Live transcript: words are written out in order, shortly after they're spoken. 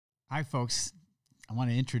Hi, folks. I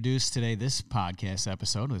want to introduce today this podcast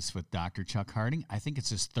episode. It's with Dr. Chuck Harding. I think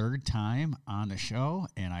it's his third time on the show,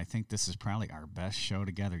 and I think this is probably our best show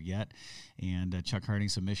together yet. And Chuck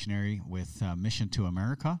Harding's a missionary with Mission to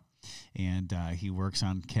America, and he works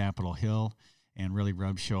on Capitol Hill and really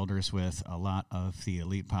rubs shoulders with a lot of the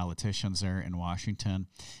elite politicians there in Washington.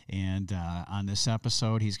 And on this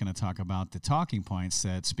episode, he's going to talk about the talking points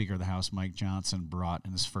that Speaker of the House Mike Johnson brought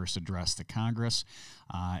in his first address to Congress.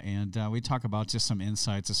 And we talk about just some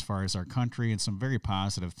insights as far as our country and some very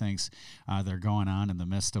positive things that are going on in the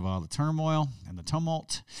midst of all the turmoil and the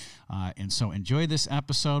tumult. And so enjoy this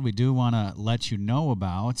episode. We do want to let you know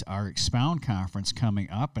about our Expound Conference coming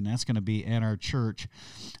up, and that's going to be at our church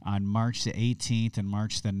on March the 18th and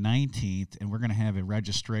March the 19th. And we're going to have a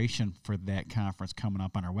registration for that conference coming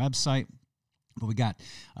up on our website. But we got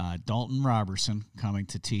Dalton Robertson coming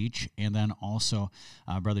to teach, and then also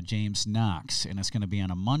Brother James Knox. And it's going to be on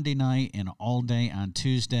a Monday night and all day on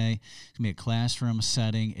Tuesday. It's going to be a classroom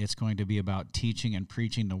setting. It's going to be about teaching and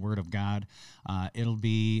preaching the Word of God. It'll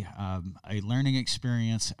be a learning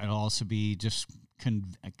experience. It'll also be just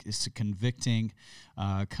it's a convicting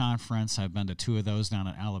conference. I've been to two of those down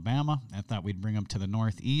in Alabama. I thought we'd bring them to the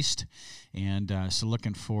Northeast, and so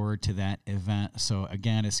looking forward to that event. So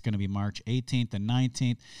again, it's going to be March 18th and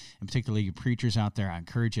 19th, and particularly you preachers out there, I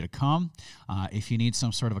encourage you to come. If you need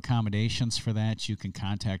some sort of accommodations for that, you can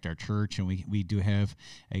contact our church, and we do have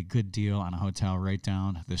a good deal on a hotel right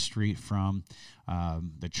down the street from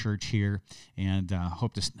the church here, and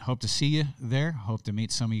hope to see you there. Hope to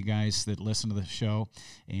meet some of you guys that listen to the show,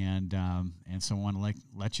 and so I want to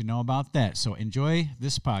let you know about that. So enjoy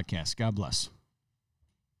this podcast. God bless.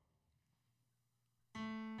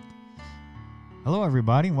 Hello,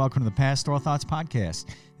 everybody, and welcome to the Pastoral Thoughts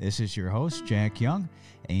Podcast. This is your host, Jack Young,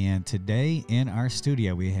 and today in our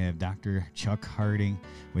studio we have Dr. Chuck Harding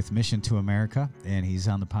with Mission to America, and he's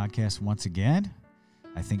on the podcast once again.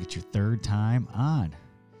 I think it's your third time on.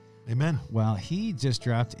 Amen. Well, he just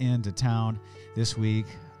dropped into town this week,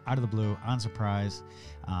 out of the blue, on surprise,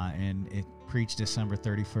 and it preached December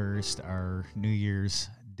 31st, our New Year's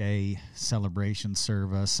Day celebration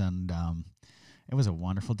service, and it was a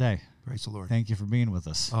wonderful day. Praise the Lord. Thank you for being with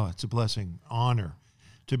us. Oh, it's a blessing, honor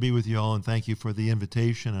to be with you all, and thank you for the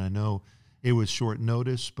invitation. I know it was short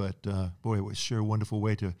notice, but boy, it was sure a wonderful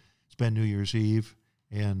way to spend New Year's Eve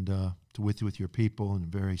and to with your people, and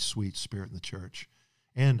a very sweet spirit in the church.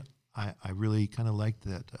 And I really kind of liked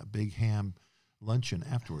that big ham luncheon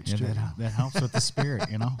afterwards, too. That helps with the spirit,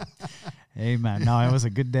 you know. Amen. No, it was a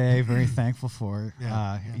good day. Very thankful for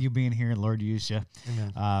you being here. Lord use you.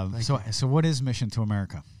 Amen. So what is Mission to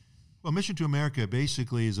America? Well, Mission to America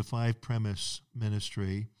basically is a 5-premise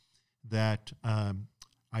ministry that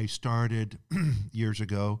I started years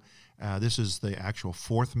ago. This is the actual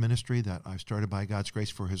 4th ministry that I've started by God's grace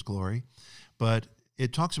for His glory. But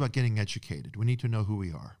it talks about getting educated. We need to know who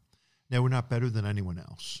we are. Now, we're not better than anyone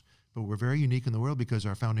else, but we're very unique in the world because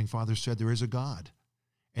our founding fathers said there is a God,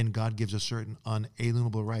 and God gives us certain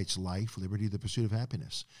unalienable rights: life, liberty, the pursuit of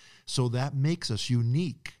happiness. So that makes us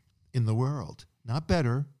unique in the world. Not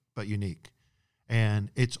better, but unique.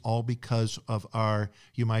 And it's all because of our,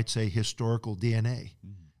 you might say, historical DNA.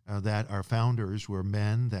 That our founders were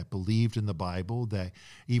men that believed in the Bible, that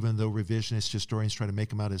even though revisionist historians try to make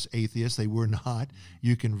them out as atheists, they were not.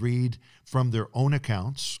 You can read from their own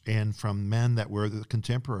accounts and from men that were the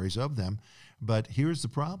contemporaries of them. But here's the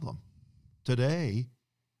problem. Today,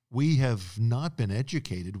 we have not been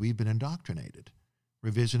educated, we've been indoctrinated.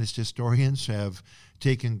 Revisionist historians have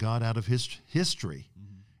taken God out of history.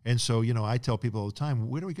 And so, I tell people all the time,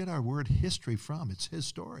 where do we get our word history from? It's His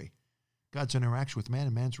story. God's interaction with man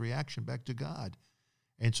and man's reaction back to God.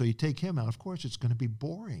 And so you take Him out, of course, it's going to be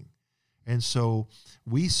boring. And so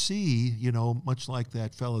we see, much like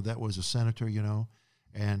that fellow that was a senator,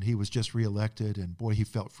 and he was just reelected, and boy, he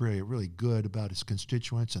felt really good about his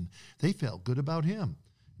constituents, and they felt good about him.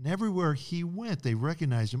 And everywhere he went, they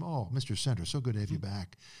recognized him. Oh, Mr. Senator, so good to have you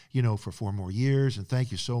back, for 4 more years, and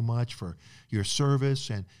thank you so much for your service.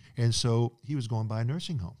 And so he was going by a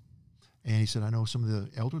nursing home. And he said, I know some of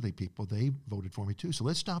the elderly people, they voted for me too. So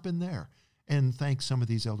let's stop in there and thank some of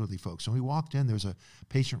these elderly folks. And we walked in, there was a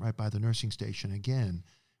patient right by the nursing station, again,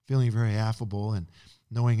 feeling very affable and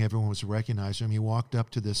knowing everyone was recognizing him. He walked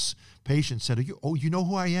up to this patient, said, you know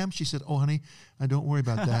who I am? She said, oh, honey, don't worry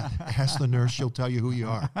about that. Ask the nurse, she'll tell you who you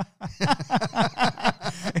are.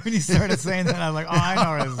 When you started saying that, I was like, oh, I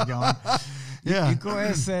know where this is going. Yeah. You go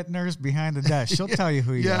ask that nurse behind the desk. She'll tell you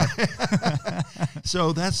who you are.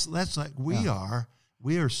 So that's like we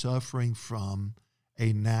are suffering from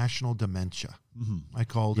a national dementia. I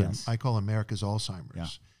call America's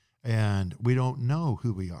Alzheimer's. And we don't know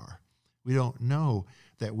who we are. We don't know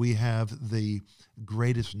that we have the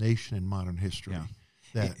greatest nation in modern history. Yeah.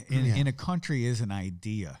 That In a country is an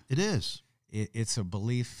idea. it is. It's a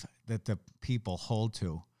belief that the people hold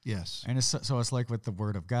to. Yes. And so it's like with the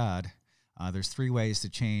Word of God. There's 3 ways to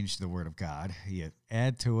change the Word of God. You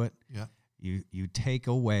add to it, Yeah. you take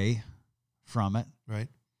away from it, Right.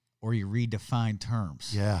 or you redefine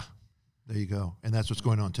terms. Yeah. There you go. And that's what's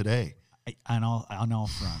going on today On all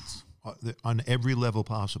fronts. on every level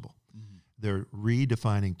possible. Mm-hmm. They're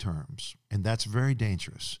redefining terms, and that's very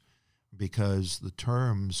dangerous because the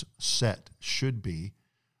terms set should be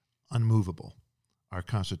unmovable. Our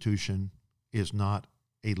Constitution is not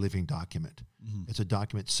a living document. Mm-hmm. It's a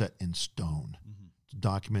document set in stone. Mm-hmm. It's a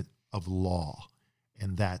document of law.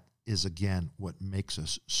 And that is, again, what makes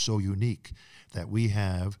us so unique, that we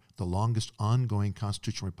have the longest ongoing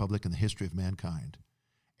constitutional republic in the history of mankind.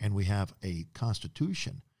 And we have a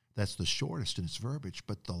constitution that's the shortest in its verbiage,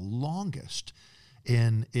 but the longest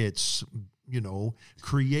in its,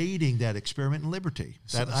 creating that experiment in liberty,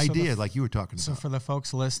 that idea like you were talking So about. for the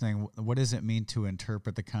folks listening, what does it mean to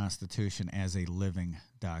interpret the Constitution as a living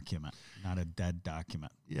document, not a dead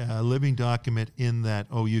document? Yeah, a living document in that,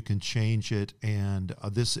 you can change it, and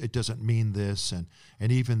it doesn't mean this, and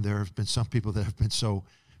even there have been some people that have been so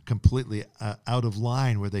completely out of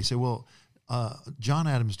line where they say, well, John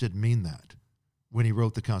Adams didn't mean that when he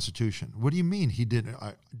wrote the Constitution. What do you mean he didn't?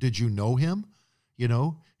 Did you know him?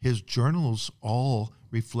 His journals all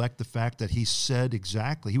reflect the fact that he said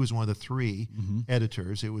exactly. He was one of the 3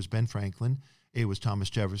 editors. It was Ben Franklin, it was Thomas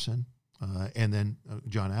Jefferson, and then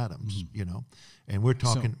John Adams. And we're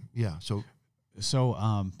talking, So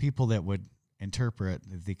people that would interpret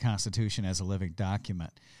the Constitution as a living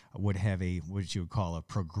document would have what you would call a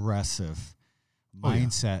progressive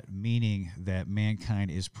mindset, meaning that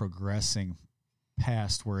mankind is progressing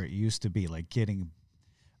past where it used to be, like getting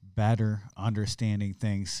better, understanding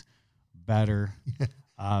things better.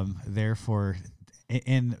 Therefore,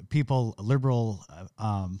 liberal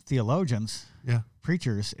theologians,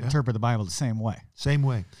 preachers, interpret the Bible the same way. Same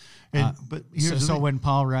way. And but so when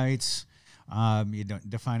Paul writes,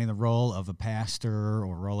 defining the role of a pastor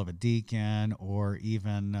or role of a deacon, or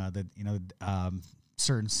even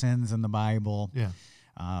certain sins in the Bible,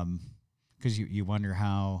 because you wonder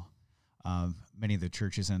how many of the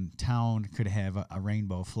churches in town could have a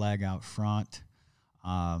rainbow flag out front.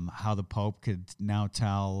 How the Pope could now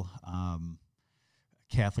tell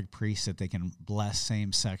Catholic priests that they can bless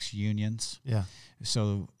same-sex unions. Yeah.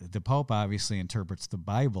 So the Pope obviously interprets the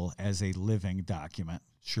Bible as a living document.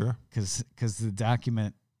 Sure. Because the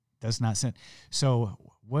document does not sin. So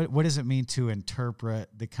what does it mean to interpret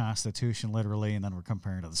the Constitution literally, and then we're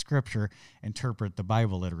comparing to the Scripture, interpret the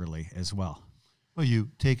Bible literally as well? Well, you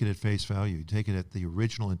take it at face value. You take it at the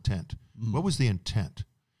original intent. What was the intent?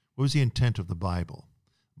 What was the intent of the Bible?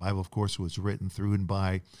 The Bible, of course, was written through and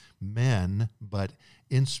by men, but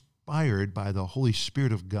inspired by the Holy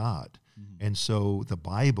Spirit of God. And so the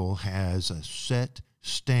Bible has a set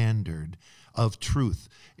standard of truth.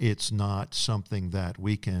 It's not something that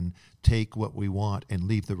we can take what we want and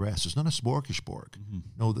leave the rest. It's not a smorgasbord.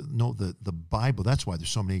 No, the Bible, that's why there's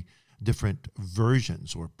so many different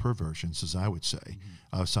versions or perversions, as I would say,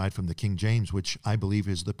 aside from the King James, which I believe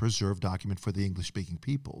is the preserved document for the English-speaking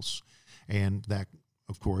peoples. And that,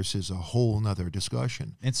 of course, is a whole nother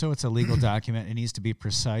discussion. And so it's a legal document. It needs to be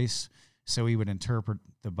precise. So we would interpret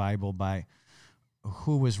the Bible by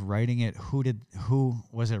who was writing it, who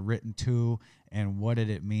was it written to, and what did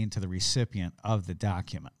it mean to the recipient of the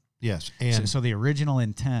document. Yes. And so the original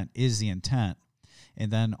intent is the intent.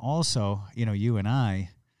 And then also, you and I,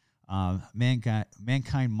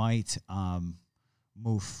 mankind might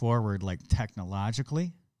move forward like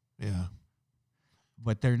technologically,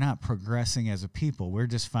 but they're not progressing as a people. We're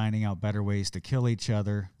just finding out better ways to kill each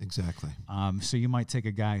other. Exactly. So you might take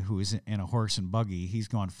a guy who is in a horse and buggy. He's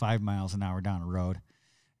going 5 miles an hour down a road.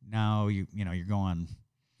 Now you're going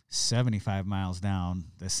 75 miles down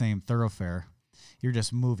the same thoroughfare. You're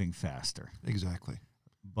just moving faster. Exactly.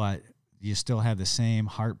 But you still have the same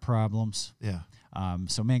heart problems. Yeah.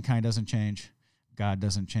 So mankind doesn't change. God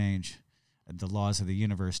doesn't change. The laws of the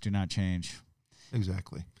universe do not change.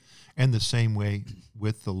 Exactly. And the same way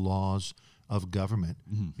with the laws of government,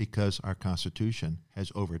 because our Constitution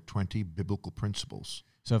has over 20 biblical principles.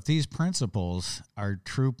 So if these principles are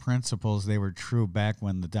true principles, they were true back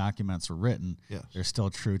when the documents were written, they're still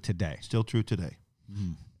true today. Still true today.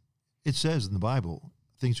 It says in the Bible,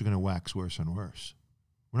 things are going to wax worse and worse.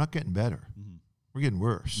 We're not getting better. We're getting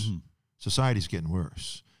worse. Society's getting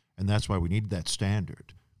worse. And that's why we need that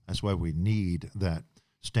standard. That's why we need that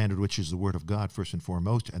standard, which is the Word of God first and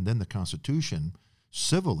foremost, and then the Constitution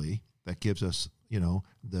civilly that gives us,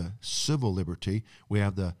 the civil liberty. We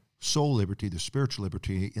have the soul liberty, the spiritual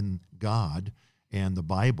liberty in God and the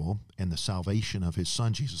Bible and the salvation of his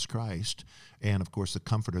Son, Jesus Christ, and, of course, the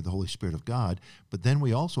comforter, the Holy Spirit of God. But then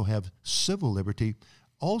we also have civil liberty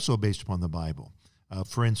also based upon the Bible.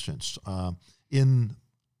 For instance, in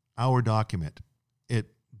our document, it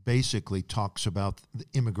basically talks about the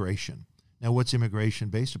immigration. Now, what's immigration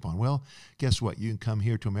based upon? Well, guess what? You can come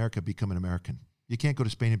here to America, become an American. You can't go to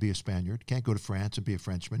Spain and be a Spaniard. Can't go to France and be a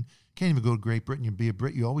Frenchman. Can't even go to Great Britain and be a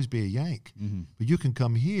Brit. You always be a Yank. Mm-hmm. But you can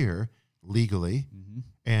come here legally,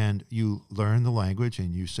 and you learn the language,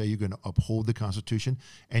 and you say you're going to uphold the Constitution,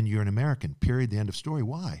 and you're an American, period, the end of story.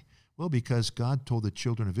 Why? Well, because God told the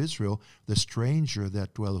children of Israel, the stranger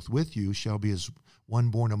that dwelleth with you shall be as one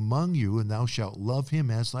born among you, and thou shalt love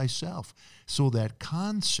him as thyself. So that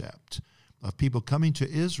concept of people coming to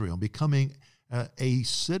Israel, becoming a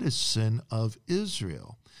citizen of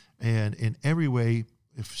Israel, and in every way,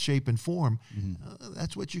 shape, and form,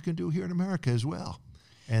 that's what you can do here in America as well.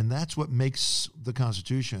 And that's what makes the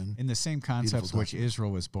Constitution in the same concepts which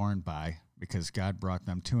Israel was born by, because God brought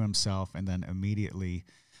them to himself, and then immediately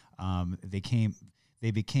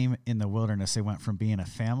they became in the wilderness. They went from being a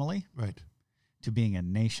family to being a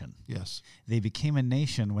nation. Yes. They became a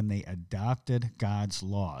nation when they adopted God's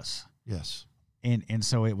laws. Yes. And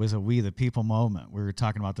so it was a we the people moment. We were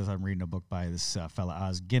talking about this. I'm reading a book by this fella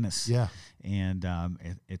Os Guinness. Yeah. And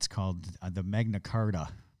it's called the Magna Carta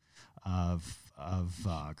of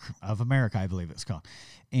America, I believe it's called.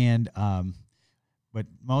 And but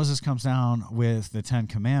Moses comes down with the 10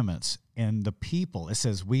 Commandments, and the people, it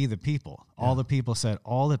says we the people. Yeah. All the people said,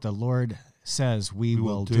 all that the Lord says we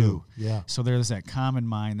will do. Yeah. So there's that common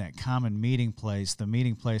mind, that common meeting place. The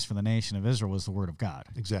meeting place for the nation of Israel was the Word of God.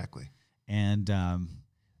 Exactly. And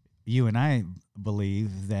you and I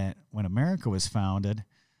believe that when America was founded,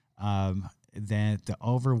 that the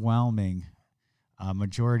overwhelming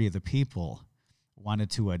majority of the people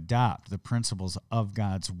wanted to adopt the principles of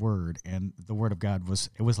God's Word, and the Word of God was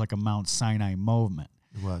like a Mount Sinai movement.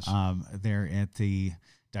 It was there at the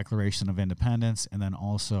Declaration of Independence, and then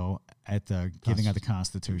also at the giving of the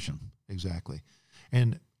Constitution. Exactly,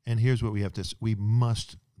 and here's what we have to: we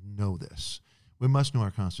must know this. We must know our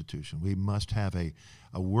Constitution. We must have a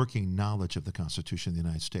working knowledge of the Constitution of the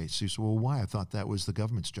United States. You say, well, why? I thought that was the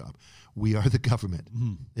government's job. We are the government.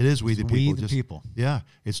 Mm-hmm. It is we the people. We the people. Yeah,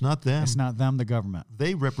 it's not them. It's not them, the government.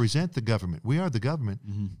 They represent the government. We are the government.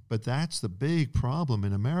 Mm-hmm. But that's the big problem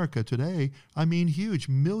in America today. I mean, huge.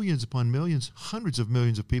 Millions upon millions, hundreds of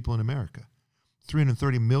millions of people in America.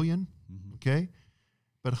 330 million, okay?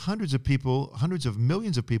 But hundreds of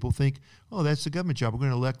millions of people think, oh, that's the government job. We're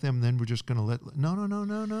going to elect them, and then we're just going to let...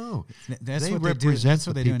 No. That's what they do. That's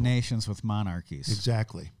what they do in nations with monarchies.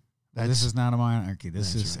 Exactly. This is not a monarchy.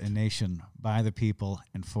 This is a nation by the people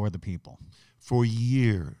and for the people. For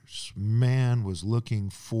years, man was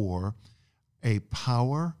looking for a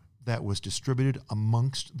power that was distributed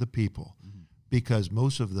amongst the people. Mm-hmm. Because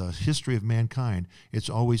most of the history of mankind,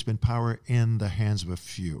 it's always been power in the hands of a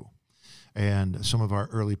few. And some of our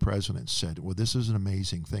early presidents said, well, this is an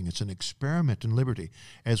amazing thing. It's an experiment in liberty.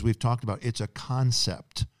 As we've talked about, it's a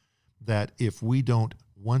concept that if we don't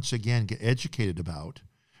once again get educated about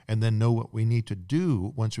and then know what we need to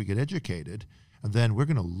do once we get educated, then we're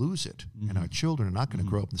going to lose it. Mm-hmm. And our children are not going to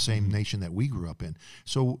grow up in the same nation that we grew up in.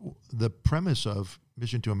 So the premise of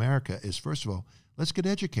Mission to America is, first of all, let's get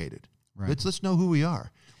educated. Right. Let's know who we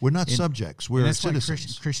are. We're not subjects. We're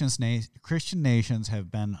citizens. Christian nations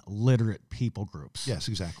have been literate people groups. Yes,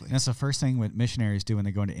 exactly. And that's the first thing what missionaries do when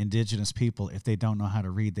they go into indigenous people. If they don't know how to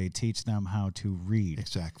read, they teach them how to read.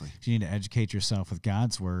 Exactly. So you need to educate yourself with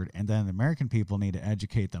God's Word, and then the American people need to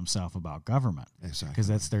educate themselves about government. Exactly. Because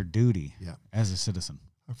that's their duty as a citizen.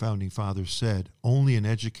 Our founding fathers said, only an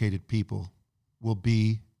educated people will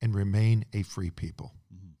be and remain a free people.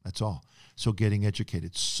 Mm-hmm. That's all. So getting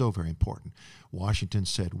educated is so very important. Washington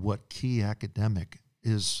said, what key academic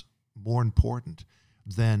is more important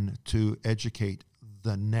than to educate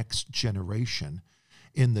the next generation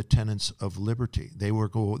in the tenets of liberty? They are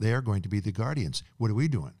going to be the guardians. What are we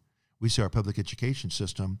doing? We see our public education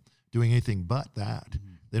system doing anything but that.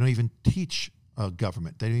 Mm-hmm. They don't even teach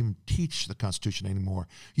government. They don't even teach the Constitution anymore.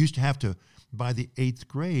 You used to have to, by the 8th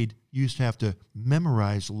grade, you used to have to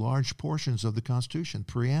memorize large portions of the Constitution,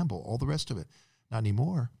 preamble, all the rest of it. Not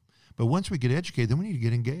anymore. But once we get educated, then we need to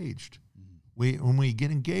get engaged. Mm-hmm. When we get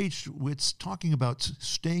engaged, it's talking about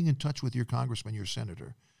staying in touch with your congressman, your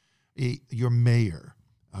senator, your mayor,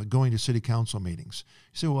 going to city council meetings.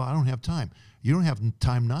 You say, well, I don't have time. You don't have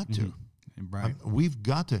time not to. Right. We've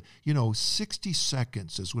got to, 60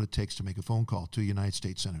 seconds is what it takes to make a phone call to a United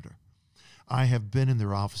States senator. I have been in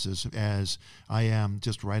their offices, as I am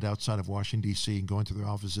just right outside of Washington, D.C., and going to their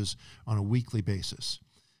offices on a weekly basis.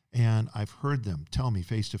 And I've heard them tell me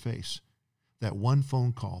face to face that one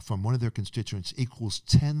phone call from one of their constituents equals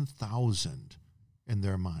 10,000 in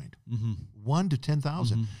their mind. 1 to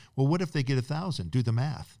 10,000. Well, what if they get 1,000? Do the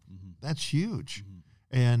math. That's huge.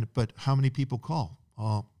 But how many people call?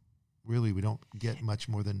 Oh, really, we don't get much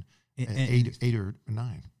more than eight or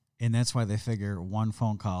 9. And that's why they figure one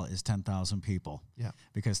phone call is 10,000 people. Yeah.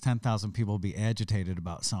 Because 10,000 people will be agitated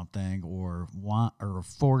about something or want or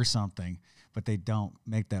for something, but they don't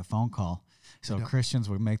make that phone call. So Christians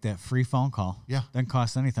would make that free phone call. Yeah. Doesn't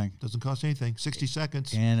cost anything. Doesn't cost anything. 60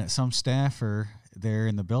 seconds. And some staffer there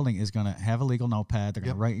in the building is going to have a legal notepad. They're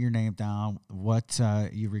going to write your name down, what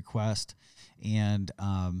you request, and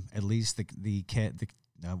at least the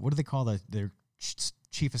what do they call their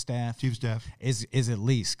chief of staff? Chief of staff is at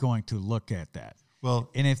least going to look at that. Well,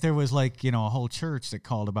 and if there was a whole church that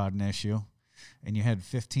called about an issue, and you had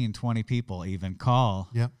 15, 20 people even call,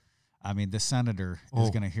 I mean, the senator is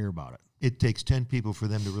going to hear about it. It takes 10 people for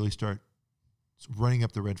them to really start running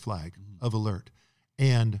up the red flag of alert.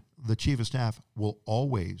 And the chief of staff will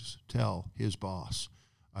always tell his boss,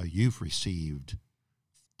 you've received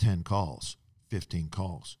 10 calls, 15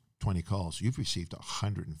 calls, 20 calls. You've received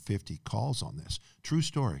 150 calls on this. True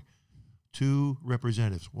story. 2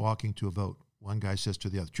 representatives walking to a vote. One guy says to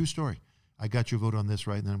the other, true story, I got your vote on this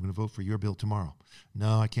right, and then I'm going to vote for your bill tomorrow.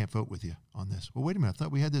 No, I can't vote with you on this. Well, wait a minute. I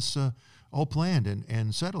thought we had this all planned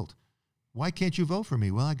and settled. Why can't you vote for me?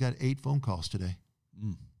 Well, I got 8 phone calls today.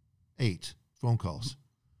 8 phone calls.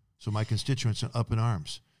 So my constituents are up in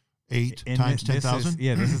arms. 8 times 10,000?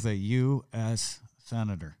 This is a U.S.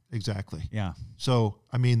 senator. Exactly. Yeah. So,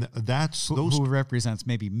 I mean, that's who represents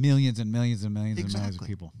maybe millions and millions and millions and millions of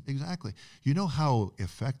people. Exactly. You know how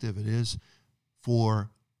effective it is for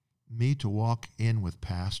me to walk in with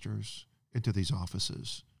pastors into these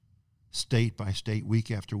offices, state by state,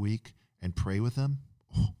 week after week, and pray with them?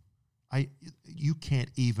 You can't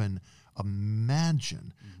even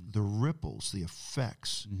imagine the ripples, the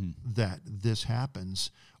effects that this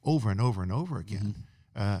happens over and over and over again.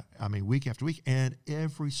 I mean, week after week, and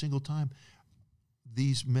every single time,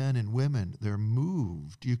 these men and women, they're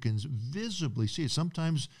moved. You can visibly see it.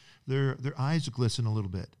 Sometimes their eyes glisten a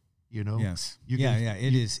little bit. Yes.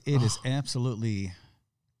 It is absolutely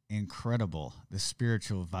incredible, the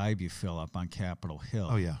spiritual vibe you feel up on Capitol Hill.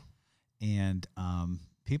 Oh yeah, and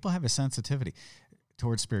people have a sensitivity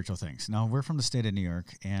towards spiritual things. Now, we're from the state of New York,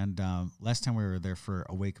 and last time we were there for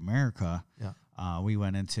Awake America, we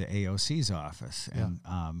went into AOC's office, and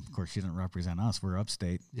of course, she didn't represent us. We're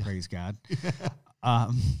upstate, praise God.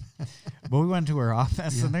 But we went to her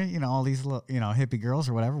office, and there, all these hippie girls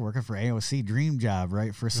or whatever working for AOC, dream job,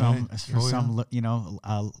 right? For some,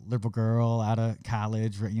 liberal girl out of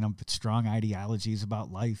college, strong ideologies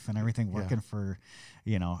about life and everything, working for,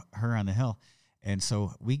 her on the Hill. And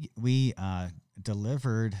so we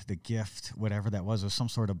delivered the gift, whatever that was some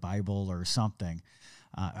sort of Bible or something.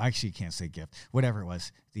 Actually, you can't say gift. Whatever it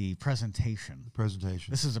was, the presentation.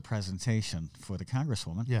 This is a presentation for the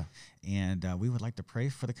Congresswoman. Yeah. And we would like to pray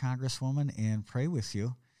for the Congresswoman and pray with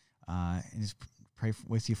you. And just pray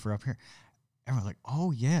with you for up here. And we're like,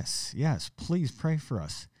 oh, yes, please pray for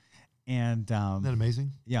us. And isn't that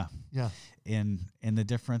amazing? Yeah. Yeah. And the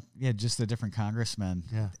different, just the different congressmen,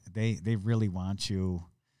 they really want you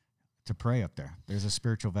to pray up there. There's a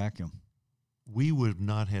spiritual vacuum. We would have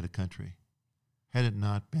not had a country had it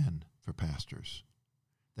not been for pastors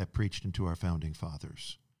that preached into our founding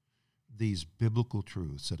fathers these biblical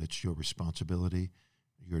truths that it's your responsibility,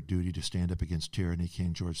 your duty to stand up against tyranny.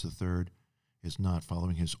 King George III is not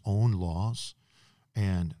following his own laws.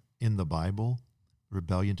 And in the Bible,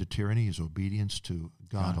 rebellion to tyranny is obedience to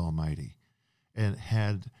God Almighty. And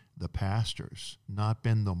had the pastors not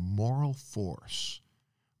been the moral force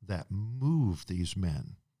that moved these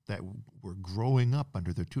men that were growing up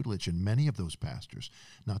under their tutelage, and many of those pastors,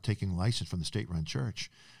 not taking license from the state-run church,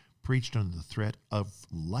 preached under the threat of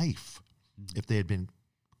life. If they had been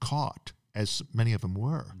caught, as many of them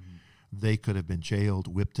were, they could have been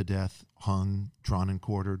jailed, whipped to death, hung, drawn and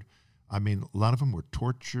quartered. I mean, a lot of them were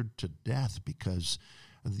tortured to death because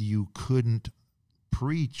you couldn't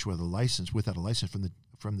preach without a license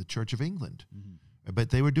from the Church of England.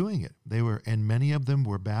 But they were doing it. And many of them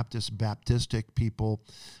were Baptistic people,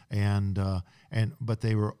 but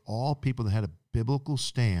they were all people that had a biblical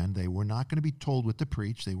stand. They were not going to be told what to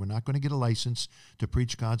preach. They were not going to get a license to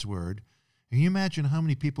preach God's word. And can you imagine how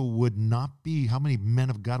many men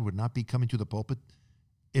of God would not be coming to the pulpit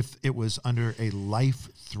if it was under a life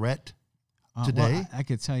threat today. Well, I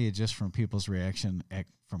could tell you just from people's reaction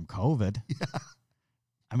from COVID. Yeah.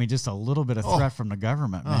 I mean, just a little bit of threat from the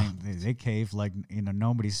government, man. They cave like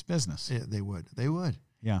nobody's business. Yeah, they would.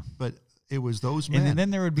 Yeah, but it was those men. And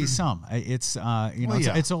then there would be some. It's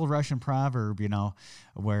it's old Russian proverb,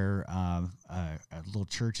 where a little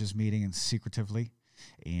church is meeting and secretively,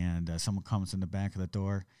 and someone comes in the back of the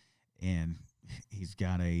door, and he's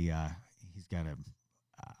got a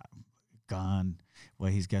gun.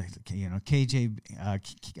 Well, he's got KGB.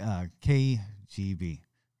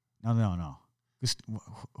 No.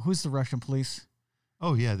 Who's the Russian police?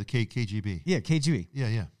 Oh yeah, the KGB. Yeah, KGB. Yeah.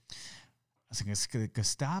 I was thinking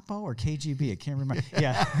Gestapo or KGB. I can't remember.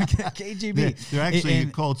 Yeah, KGB. They're actually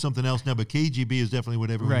called something else now, but KGB is definitely what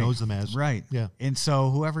everyone knows them as. Right. Yeah. And so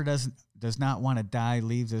whoever does not want to die,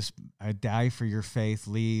 die for your faith,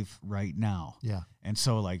 leave right now. Yeah. And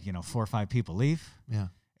so 4 or 5 people leave. Yeah.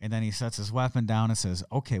 And then he sets his weapon down and says,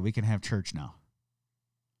 "Okay, we can have church now."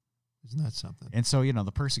 Isn't that something? And so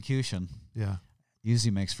the persecution. Yeah.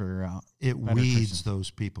 Usually makes for it weeds Christians.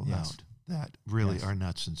 Those people out that really are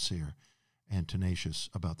not sincere and tenacious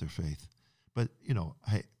about their faith. But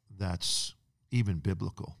that's even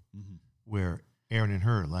biblical, where Aaron and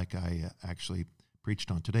Hur, like I actually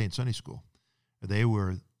preached on today in Sunday school, they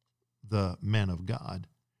were the men of God.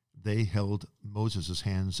 They held Moses'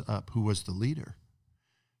 hands up, who was the leader,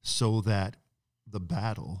 so that the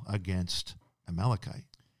battle against the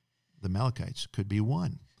Amalekites could be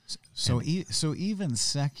won. So even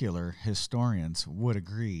secular historians would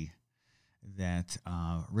agree that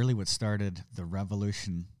really what started the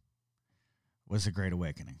revolution was the Great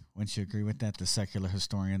Awakening. Wouldn't you agree with that? The secular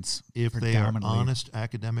historians, if they are honest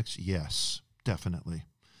academics, yes, definitely,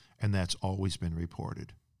 and that's always been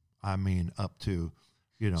reported. I mean, up to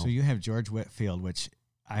So you have George Whitefield, which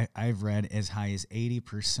I've read as high as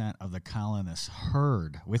 80% of the colonists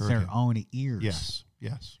heard their own ears.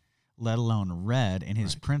 Yes. Let alone read, and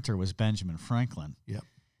his printer was Benjamin Franklin. Yep.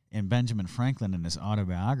 And Benjamin Franklin, in his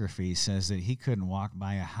autobiography, says that he couldn't walk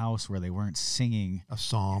by a house where they weren't singing a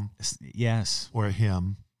psalm, yes, or a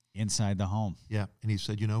hymn inside the home. Yeah, and he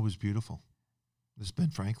said, it was beautiful. This is Ben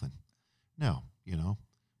Franklin. Now,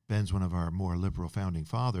 Ben's one of our more liberal founding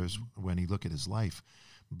fathers when you look at his life,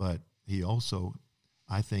 but he also,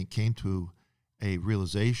 I think, came to a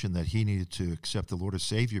realization that he needed to accept the Lord as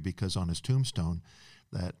Savior, because on his tombstone,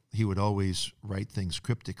 that he would always write things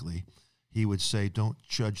cryptically. He would say, "Don't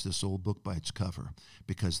judge this old book by its cover,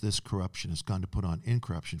 because this corruption has gone to put on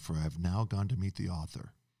incorruption, for I have now gone to meet the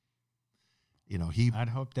author." I'd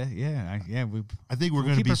hope that, I think we're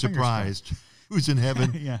going to be surprised who's in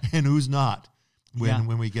heaven and who's not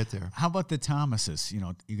when we get there. How about the Thomases?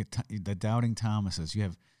 You get the doubting Thomases. You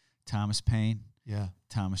have Thomas Paine. Yeah.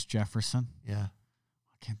 Thomas Jefferson. Yeah.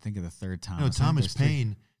 I can't think of the third Thomas. No,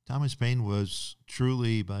 Thomas Paine was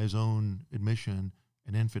truly, by his own admission,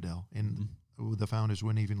 an infidel, and the founders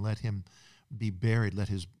wouldn't even let him be buried, let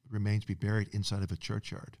his remains be buried inside of a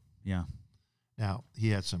churchyard. Yeah. Now, he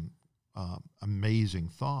had some amazing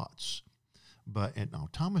thoughts, but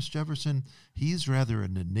Thomas Jefferson, he's rather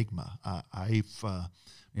an enigma. I've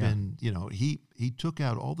been, he took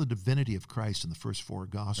out all the divinity of Christ in the first 4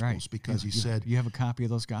 Gospels because he said... You have a copy of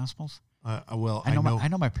those Gospels? Well, I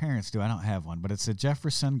know my parents do. I don't have one, but it's the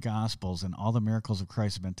Jefferson Gospels, and all the miracles of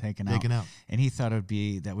Christ have been taken out. And he thought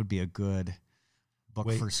that would be a good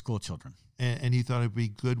book for school children. And he thought it would be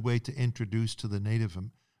a good way to introduce to the Native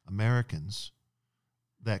Americans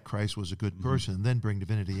that Christ was a good person, and then bring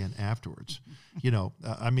divinity in afterwards.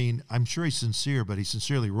 I'm sure he's sincere, but he's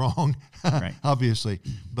sincerely wrong, right? Obviously,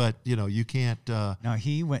 but you can't. Now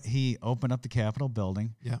he opened up the Capitol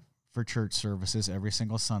building. Yeah. For church services every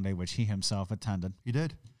single Sunday, which he himself attended. He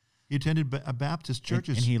did. He attended Baptist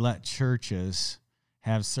churches. And he let churches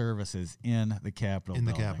have services in the Capitol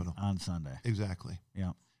building on Sunday. Exactly.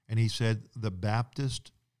 Yeah. And he said the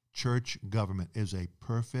Baptist church government is a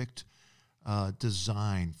perfect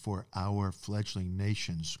design for our fledgling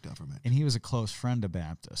nation's government. And he was a close friend of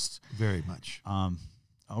Baptists. Very much.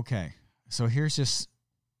 Okay. So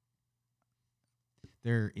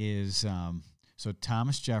there is... So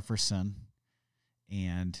Thomas Jefferson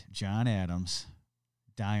and John Adams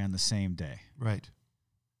die on the same day. Right.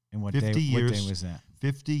 And what day was that?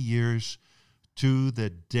 50 years to the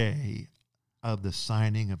day of the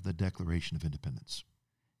signing of the Declaration of Independence.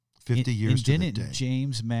 50 years to the day. Didn't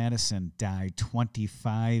James Madison die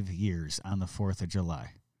 25 years on the 4th of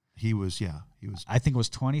July? He was. I think it was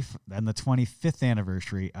on the 25th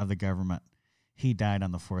anniversary of the government. He died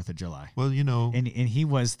on the 4th of July. Well, And he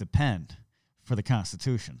was the pen for the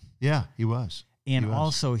Constitution. Yeah, he was. And US.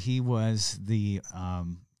 also he was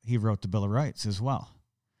he wrote the Bill of Rights as well.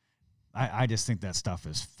 I just think that stuff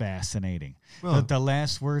is fascinating. Well, The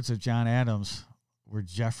last words of John Adams were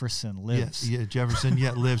Jefferson lives. Yeah, Jefferson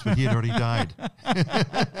yet lives, but he had already died.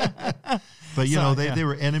 But, they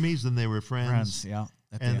were enemies and they were friends. Yeah.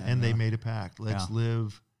 And they made a pact. Let's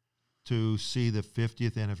live to see the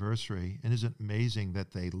 50th anniversary. And isn't it amazing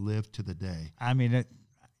that they lived to the day? I mean,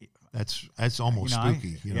 that's almost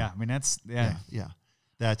spooky. Yeah, I mean, that's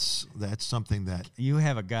That's something that you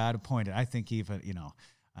have a God appointed. I think even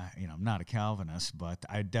I'm not a Calvinist, but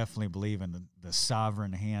I definitely believe in the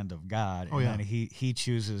sovereign hand of God. Oh, and then he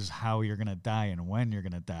chooses how you're going to die and when you're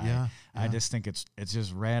going to die. Yeah, I just think it's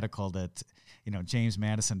just radical that James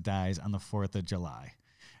Madison dies on the 4th of July,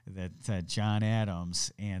 that John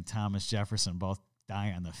Adams and Thomas Jefferson both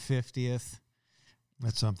die on the 50th.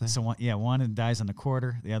 That's something. So one dies on the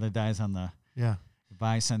quarter, the other dies on the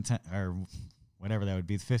bicentennial or whatever that would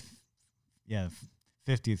be, the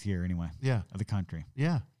 50th year anyway. Yeah. Of the country.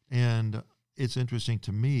 Yeah, and it's interesting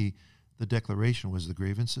to me. The Declaration was the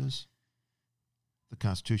grievances. The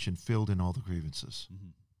Constitution filled in all the grievances. Mm-hmm.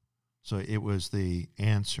 So it was the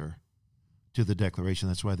answer to the Declaration.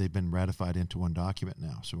 That's why they've been ratified into one document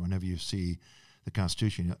now. So whenever you see the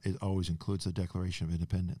Constitution, it always includes the Declaration of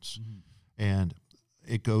Independence. Mm-hmm. And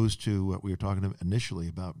it goes to what we were talking about initially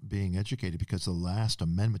about being educated, because the last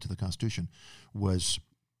amendment to the Constitution was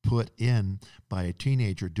put in by a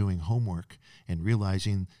teenager doing homework and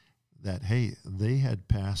realizing that, hey, they had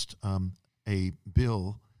passed a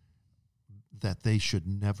bill that they should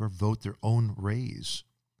never vote their own raise.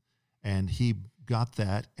 And he got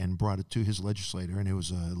that and brought it to his legislator, and it was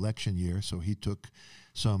an election year, so he took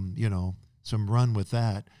some run with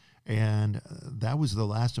that. And that was the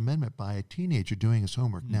last amendment by a teenager doing his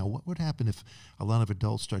homework. Mm-hmm. Now, what would happen if a lot of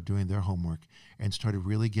adults started doing their homework and started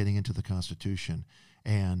really getting into the Constitution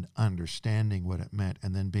and understanding what it meant,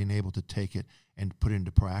 and then being able to take it and put it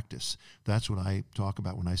into practice? That's what I talk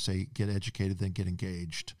about when I say get educated, then get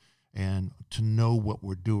engaged. And to know what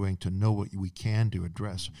we're doing, to know what we can do,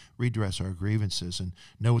 redress our grievances, and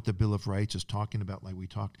know what the Bill of Rights is talking about, like we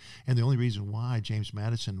talked. And the only reason why James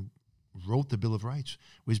Madison wrote the Bill of Rights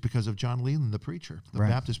was because of John Leland, the preacher, the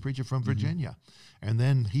Baptist preacher from Virginia. Mm-hmm. And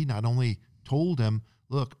then he not only told him,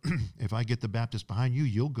 look, if I get the Baptists behind you,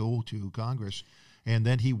 you'll go to Congress. And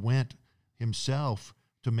then he went himself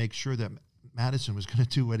to make sure that Madison was going to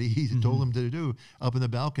do what he told him to do, up in the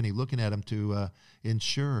balcony looking at him to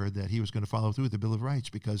ensure that he was going to follow through with the Bill of Rights,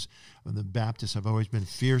 because the Baptists have always been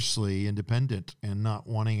fiercely independent and not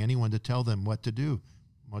wanting anyone to tell them what to do,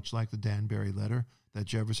 much like the Danbury letter that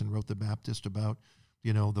Jefferson wrote the Baptist about,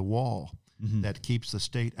 the wall that keeps the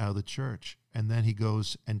state out of the church. And then he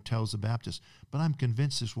goes and tells the Baptists, but I'm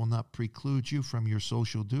convinced this will not preclude you from your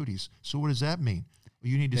social duties. So what does that mean? Well,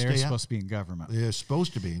 you need to They're stay supposed to be in government. They're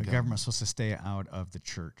supposed to be in the government. government's supposed to stay out of the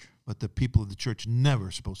church. But the people of the church never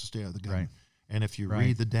supposed to stay out of the government. Right. And if you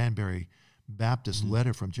read the Danbury Baptist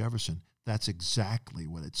letter from Jefferson, that's exactly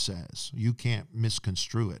what it says. You can't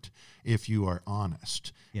misconstrue it if you are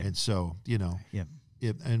honest. Yeah. And so,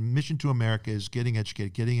 and Mission to America is getting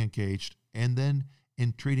educated, getting engaged, and then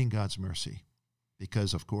entreating God's mercy.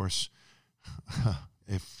 Because, of course,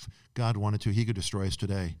 if God wanted to, he could destroy us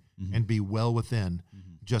today and be well within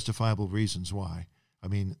justifiable reasons why. I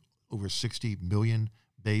mean, over 60 million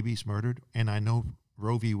babies murdered, and I know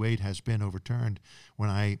Roe v. Wade has been overturned. When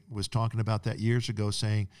I was talking about that years ago,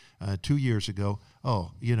 saying 2 years ago,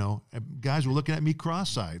 guys were looking at me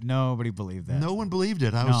cross-eyed. Nobody believed that. No one believed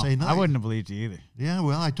it. I was saying, I wouldn't have believed you either. Yeah,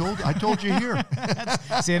 well, I told you here.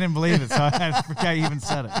 See, I didn't believe it, so I forgot you even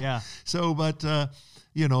said it. Yeah. So, but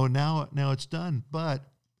now it's done, but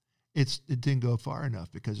it didn't go far enough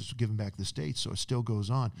because it's given back to the states, so it still goes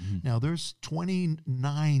on. Mm-hmm. Now, there's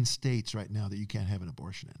 29 states right now that you can't have an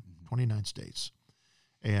abortion in. 29 states.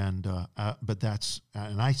 And but that's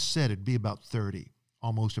and I said it'd be about 30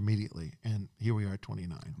 almost immediately, and here we are at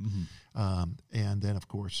 29. Mm-hmm. And then, of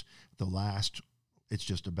course, it's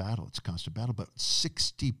just a battle. It's a constant battle. But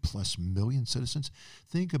 60 plus million citizens.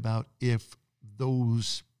 Think about if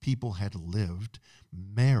those people had lived,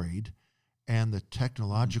 married, and the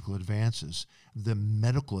technological advances, the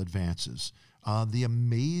medical advances, the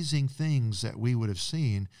amazing things that we would have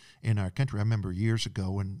seen in our country. I remember years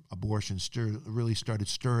ago when abortion really started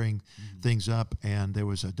stirring things up, and there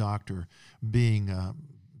was a doctor being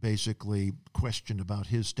basically questioned about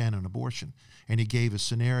his stand on abortion. And he gave a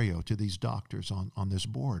scenario to these doctors on this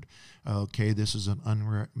board. Okay, this is an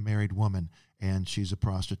unmarried woman, and she's a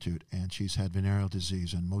prostitute, and she's had venereal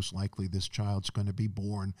disease, and most likely this child's going to be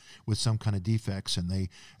born with some kind of defects, and they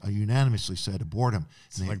unanimously said abort him.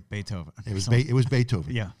 It's like Beethoven. It was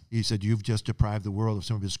Beethoven. Yeah. He said, you've just deprived the world of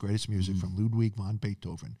some of his greatest music from Ludwig van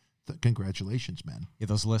Beethoven. Congratulations, man. Yeah,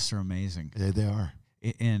 those lists are amazing. They are.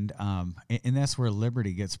 And that's where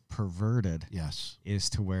liberty gets perverted. Yes. Is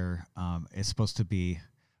to where it's supposed to be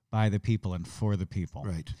by the people and for the people.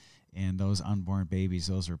 Right. And those unborn babies,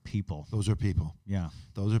 those are people. Those are people. Yeah.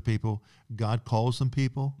 Those are people. God calls them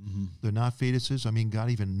people. Mm-hmm. They're not fetuses. I mean, God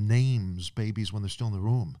even names babies when they're still in the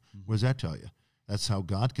womb. Mm-hmm. What does that tell you? That's how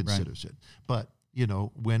God considers it. But, you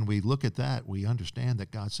know, when we look at that, we understand that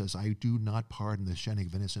God says, I do not pardon the shedding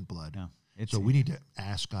of innocent blood. No. So we need to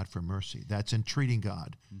ask God for mercy. That's entreating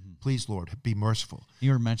God. Mm-hmm. Please, Lord, be merciful.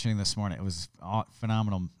 You were mentioning this morning, it was a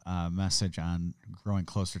phenomenal message on growing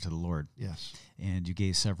closer to the Lord. Yes. And you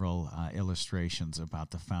gave several illustrations about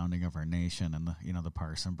the founding of our nation and the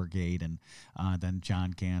Partisan Brigade, and then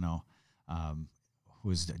John Gano, who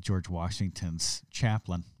was George Washington's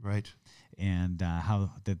chaplain. Right. And how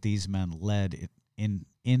that these men led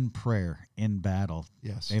in prayer, in battle.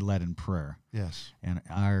 Yes. They led in prayer. Yes. And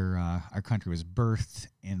our country was birthed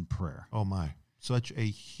in prayer. Oh, my. Such a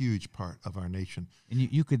huge part of our nation. And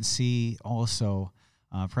you could see also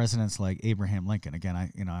presidents like Abraham Lincoln. Again,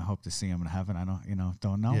 I hope to see him in heaven. I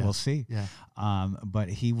don't know. Yes. We'll see. Yeah. But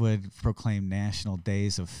he would proclaim national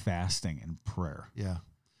days of fasting and prayer. Yeah.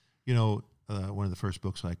 You know, one of the first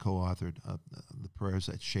books I co-authored, The Prayers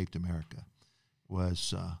That Shaped America,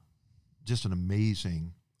 was just an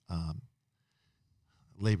amazing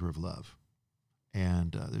labor of love.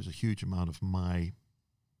 And there's a huge amount of my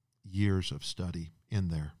years of study in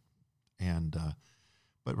there. And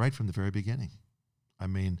but right from the very beginning, I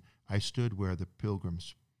mean, I stood where the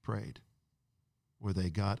Pilgrims prayed, where they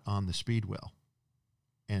got on the speedwell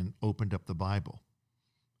and opened up the Bible.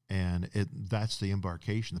 And that's the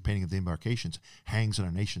embarkation. The painting of the embarkations hangs in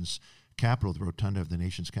our nation's capital, the rotunda of the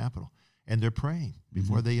nation's capital. And they're praying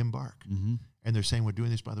before they embark. Mm-hmm. And they're saying, we're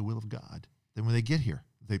doing this by the will of God. Then when they get here,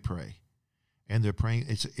 they pray. And they're praying.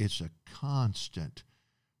 It's a constant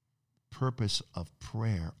purpose of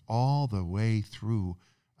prayer all the way through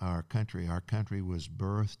our country. Our country was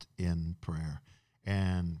birthed in prayer.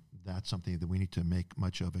 And that's something that we need to make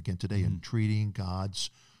much of again today in treating God's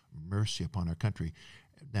mercy upon our country.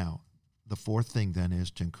 Now, the fourth thing then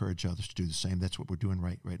is to encourage others to do the same. That's what we're doing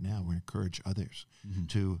right now. We encourage others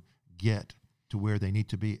to get to where they need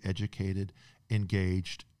to be educated,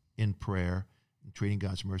 engaged in prayer, treating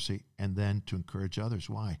God's mercy, and then to encourage others.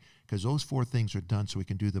 Why? Because those four things are done so we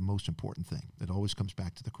can do the most important thing. It always comes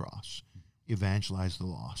back to the cross. Evangelize the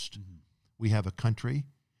lost. We have a country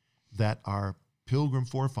that our Pilgrim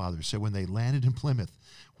forefathers said when they landed in Plymouth,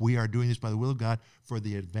 we are doing this by the will of God for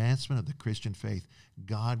the advancement of the Christian faith.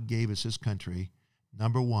 God gave us this country,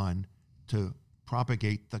 number one, to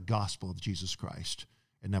propagate the gospel of Jesus Christ.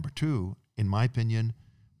 And number two, in my opinion,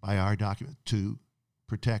 by our document, to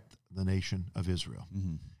protect the nation of Israel.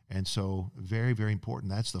 And so very, very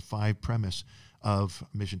important. That's the 5 premise of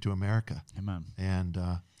Mission to America. Amen. And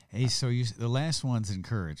hey, so the last one's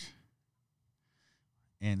encourage.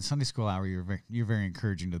 And Sunday school hour, you're very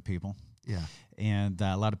encouraging to the people. Yeah. And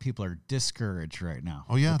a lot of people are discouraged right now.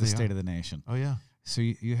 Oh, yeah, with the they state are. of the nation. Oh, yeah. So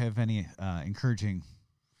you have any encouraging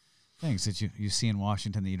things that you see in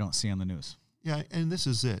Washington that you don't see on the news? Yeah, and this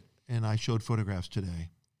is it. And I showed photographs today.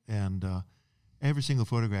 And every single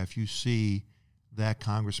photograph, you see that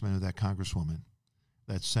congressman or that congresswoman,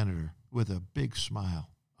 that senator, with a big smile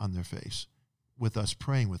on their face, with us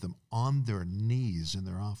praying with them on their knees in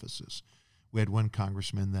their offices. We had one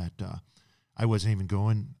congressman that I wasn't even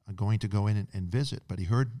going to go in and visit, but he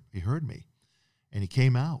heard me, and he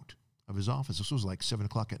came out of his office. This was like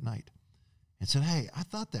 7:00 at night, and said, "Hey, I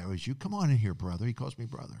thought that was you. Come on in here, brother." He calls me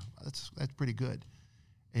brother. That's pretty good.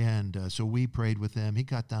 And so we prayed with him. He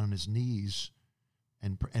got down on his knees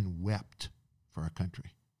and wept for our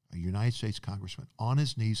country. A United States congressman on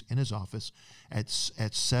his knees in his office at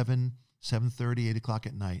 7:30, 8:00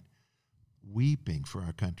 at night, weeping for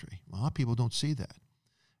our country. A lot of people don't see that.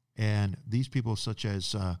 And these people such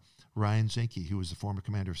as Ryan Zinke, who was the former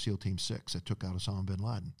commander of SEAL Team 6 that took out Osama bin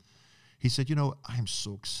Laden, he said, I am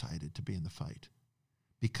so excited to be in the fight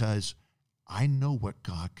because I know what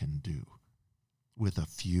God can do with a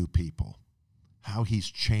few people, how he's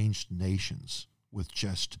changed nations with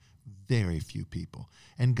just very few people.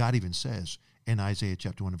 And God even says in Isaiah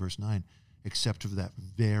chapter 1 and verse 9, except for that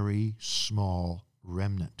very small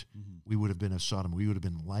remnant. We would have been as Sodom. We would have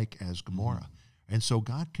been like as Gomorrah. And so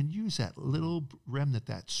God can use that little remnant,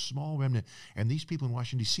 that small remnant. And these people in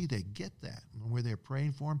Washington, D.C., they get that. Where they're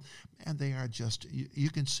praying for them, and they are just, you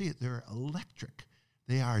can see it. They're electric.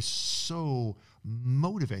 They are so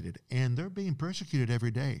motivated, and they're being persecuted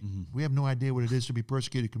every day. We have no idea what it is to be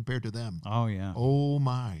persecuted compared to them. Oh, yeah. Oh,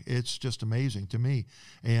 my. It's just amazing to me.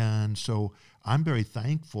 And so I'm very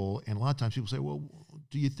thankful. And a lot of times people say, well,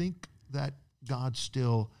 do you think that God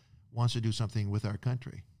still wants to do something with our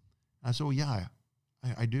country? I said, well, yeah,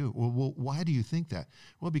 I do. Well, why do you think that?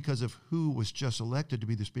 Well, because of who was just elected to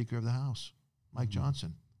be the Speaker of the House, Mike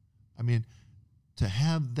Johnson. I mean, to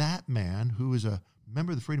have that man who is a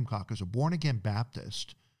member of the Freedom Caucus, a born-again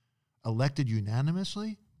Baptist, elected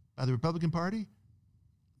unanimously by the Republican Party,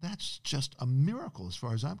 that's just a miracle as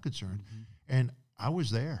far as I'm concerned. And I was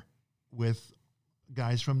there with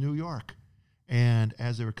guys from New York. And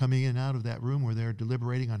as they were coming in and out of that room where they're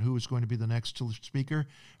deliberating on who was going to be the next speaker,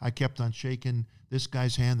 I kept on shaking this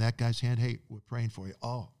guy's hand, that guy's hand. Hey, we're praying for you.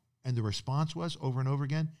 Oh, and the response was over and over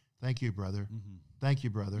again, thank you, brother. Thank you,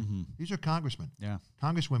 brother. These are congressmen,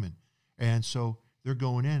 congresswomen. And so they're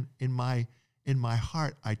going in. In my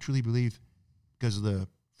heart, I truly believe, because the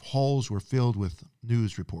halls were filled with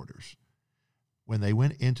news reporters, when they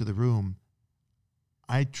went into the room,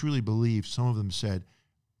 I truly believe some of them said,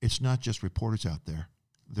 it's not just reporters out there.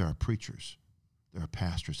 There are preachers. There are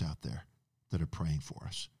pastors out there that are praying for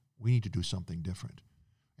us. We need to do something different.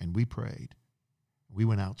 And we prayed. We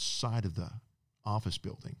went outside of the office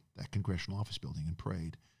building, that congressional office building, and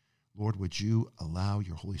prayed, Lord, would you allow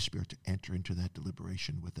your Holy Spirit to enter into that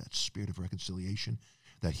deliberation with that spirit of reconciliation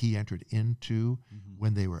that he entered into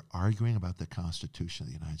when they were arguing about the Constitution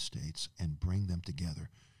of the United States, and bring them together.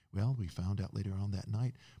 Well, we found out later on that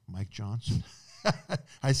night, Mike Johnson.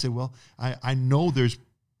 I said, well, I know there's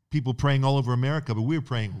people praying all over America, but we're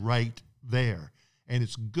praying right there. And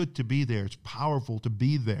it's good to be there. It's powerful to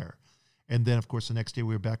be there. And then, of course, the next day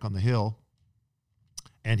we were back on the Hill,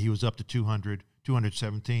 and he was up to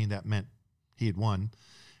 217. That meant he had won.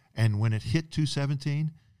 And when it hit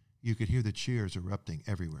 217, you could hear the cheers erupting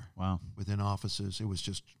everywhere. Wow. Within offices. It was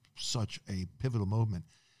just such a pivotal moment.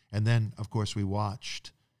 And then, of course, we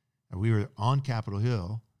watched. We were on Capitol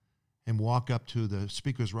Hill, and walk up to the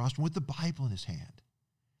Speaker's rostrum with the Bible in his hand.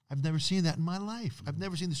 I've never seen that in my life. I've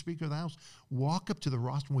never seen the Speaker of the House walk up to the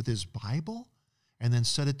rostrum with his Bible and then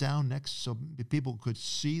set it down next so people could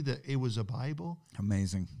see that it was a Bible.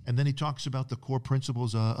 Amazing. And then he talks about the core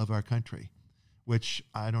principles of our country, which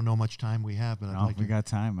I don't know much time we have, but we got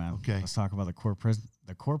time, man. Okay. Let's talk about the core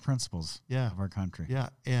principles of our country. Yeah,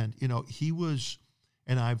 and he was,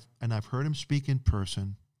 and I've heard him speak in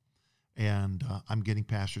person. And I'm getting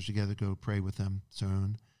pastors together to go pray with them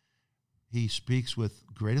soon. He speaks with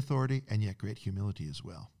great authority and yet great humility as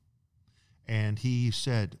well. And he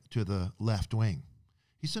said to the left wing,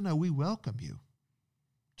 he said, no, we welcome you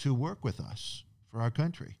to work with us for our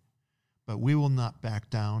country, but we will not back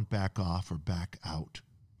down, back off, or back out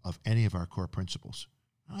of any of our core principles.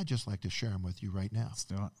 I'd just like to share them with you right now. Let's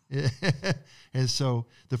do it. And so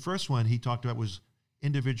the first one he talked about was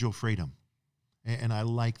individual freedom. And I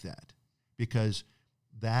like that. Because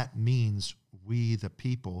that means we, the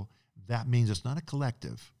people, that means it's not a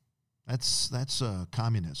collective. That's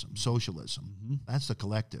communism, socialism. That's the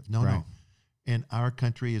collective. No. In our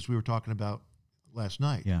country, as we were talking about last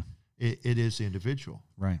night, it is the individual.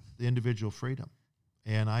 Right. The individual freedom.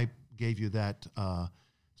 And I gave you that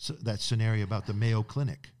that scenario about the Mayo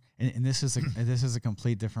Clinic. And this is a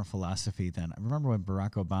complete different philosophy than, I remember when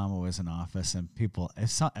Barack Obama was in office, and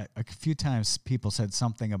a few times people said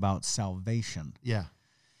something about salvation. Yeah.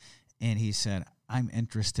 And he said, I'm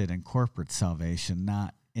interested in corporate salvation,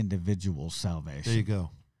 not individual salvation. There you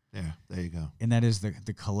go. Yeah, there you go. And that is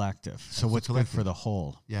the collective. So what's good for the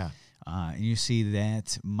whole. Yeah. And you see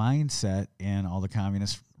that mindset in all the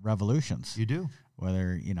communist revolutions. You do.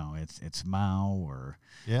 Whether, it's Mao or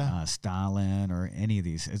Stalin or any of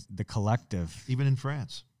these, it's the collective. Even in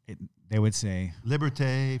France. They would say.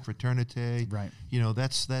 Liberté, fraternité. Right.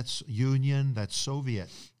 That's union, that's Soviet.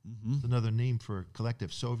 It's another name for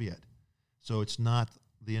collective, Soviet. So it's not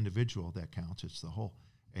the individual that counts, it's the whole.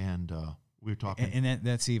 And we were talking. And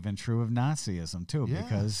that's even true of Nazism, too,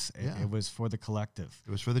 because it was for the collective.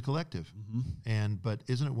 It was for the collective. But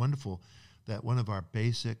isn't it wonderful that one of our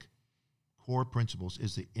basic core principles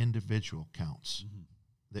is the individual counts.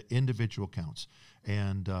 The individual counts.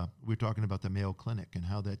 And we're talking about the Mayo Clinic and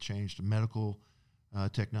how that changed medical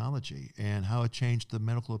technology and how it changed the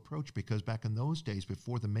medical approach, because back in those days,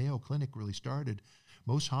 before the Mayo Clinic really started,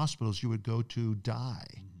 most hospitals you would go to die.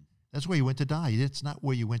 That's where you went to die. It's not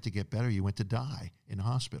where you went to get better. You went to die in a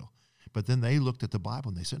hospital. But then they looked at the Bible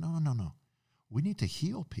and they said, no. We need to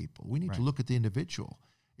heal people. We need to look at the individual.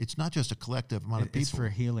 It's not just a collective amount of people. It's for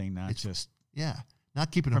healing, not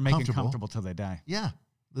not keeping for them making comfortable till they die. Yeah.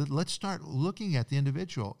 Let's start looking at the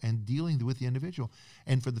individual and dealing with the individual.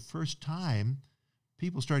 And for the first time,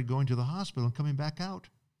 people started going to the hospital and coming back out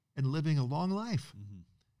and living a long life. Mm-hmm.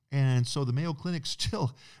 And so the Mayo Clinic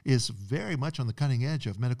still is very much on the cutting edge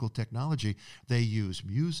of medical technology. They use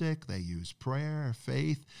music, they use prayer,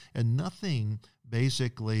 faith, and nothing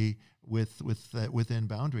basically within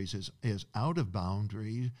boundaries is out of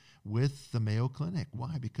boundary with the Mayo Clinic.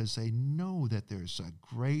 Why? Because they know that there's a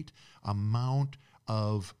great amount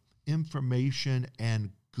of information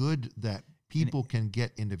and good that people can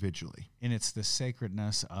get individually. And it's the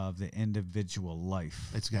sacredness of the individual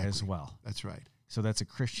life as well. That's right. So that's a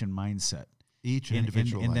Christian mindset. Each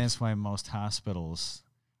individual and life. That's why most hospitals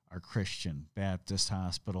are Christian. Baptist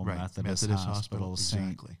Hospital, right. Methodist Hospital,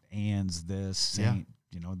 exactly. St. Anne's this, St.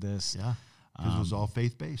 This. Yeah, because it was all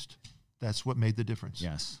faith-based. That's what made the difference.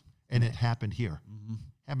 Yes. And it happened here. Mm-hmm.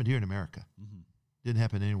 Happened here in America. Mm-hmm. Didn't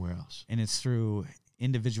happen anywhere else. And it's through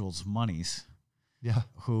individuals' monies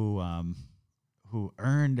who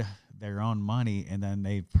earned their own money and then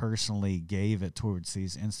they personally gave it towards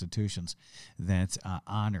these institutions that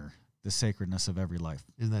honor the sacredness of every life.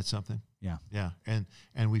 Isn't that something? Yeah. Yeah.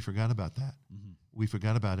 And we forgot about that. Mm-hmm. We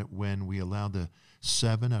forgot about it when we allowed the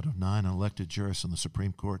 7 out of 9 elected jurists on the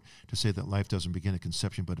Supreme Court to say that life doesn't begin at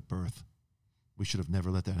conception but at birth. We should have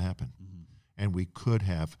never let that happen. Mm-hmm. And we could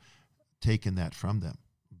have taken that from them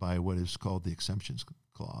by what is called the exemptions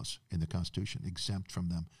clause in the Constitution, exempt from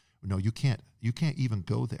them. No, you can't even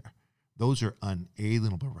go there. Those are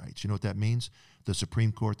unalienable rights. You know what that means? The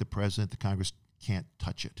Supreme Court, the President, the Congress can't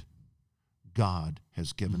touch it. God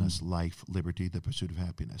has given us life, liberty, the pursuit of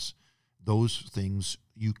happiness. Those things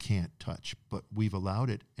you can't touch, but we've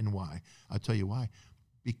allowed it. And why? I'll tell you why.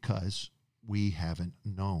 Because we haven't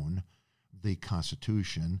known the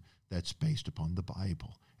Constitution that's based upon the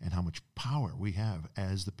Bible and how much power we have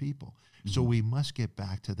as the people. Mm-hmm. So we must get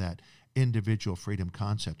back to that individual freedom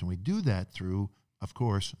concept. And we do that through, of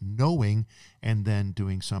course, knowing and then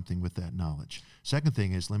doing something with that knowledge. Second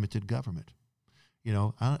thing is limited government. You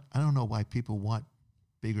know, I don't know why people want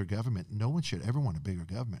bigger government. No one should ever want a bigger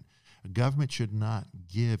government. A government should not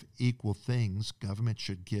give equal things. Government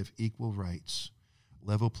should give equal rights.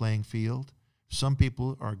 Level playing field. Some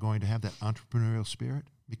people are going to have that entrepreneurial spirit,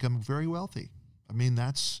 become very wealthy. I mean,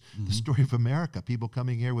 that's the story of America. People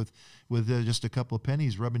coming here with just a couple of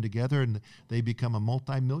pennies rubbing together and they become a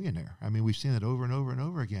multimillionaire. I mean, we've seen it over and over and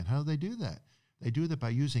over again. How do they do that? They do that by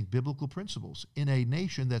using biblical principles in a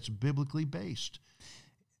nation that's biblically based.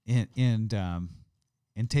 And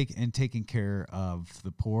taking care of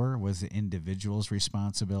the poor was the individual's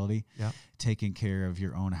responsibility. Yep. Taking care of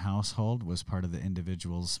your own household was part of the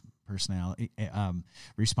individual's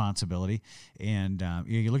responsibility. And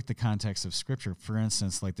you look at the context of Scripture. For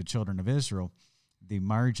instance, like the children of Israel, the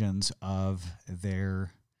margins of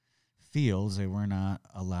their fields, they were not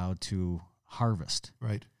allowed to harvest.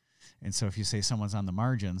 Right. And so if you say someone's on the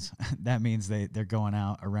margins, that means they're going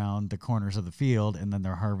out around the corners of the field and then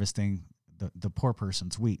they're harvesting the poor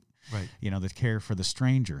person's wheat. Right. You know, the care for the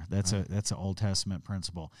stranger. That's an Old Testament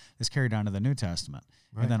principle. It's carried on to the New Testament.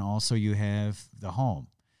 Right. And then also you have the home.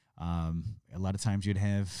 A lot of times you'd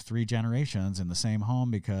have 3 generations in the same home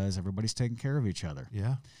because everybody's taking care of each other.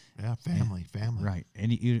 Yeah. Yeah. Family. Right.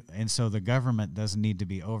 And so the government doesn't need to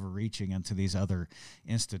be overreaching into these other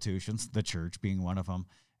institutions, the church being one of them,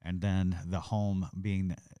 and then the home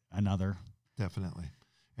being another. Definitely.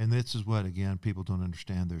 And this is what, again, people don't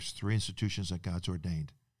understand. There's 3 institutions that God's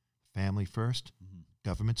ordained. Family first,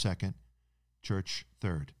 government second, church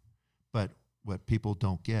third. But what people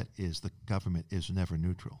don't get is the government is never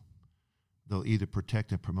neutral. They'll either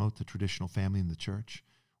protect and promote the traditional family in the church,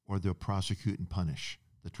 or they'll prosecute and punish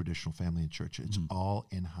the traditional family and church. It's all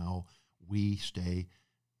in how we stay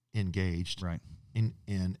engaged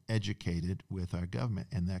and educated with our government,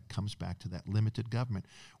 and that comes back to that limited government.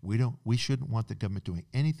 We shouldn't want the government doing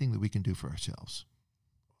anything that we can do for ourselves.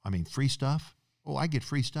 I mean, free stuff. Oh, I get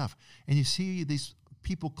free stuff, and you see these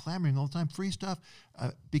people clamoring all the time, free stuff,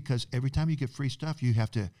 because every time you get free stuff, you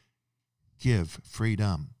have to give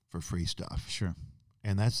freedom for free stuff. Sure,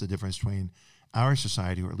 and that's the difference between our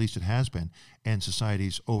society, or at least it has been, and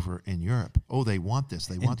societies over in Europe. Oh, they want this.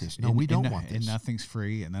 They want this. No, we don't want this. And nothing's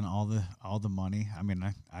free. And then all the money. I mean,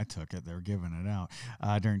 I took it. They were giving it out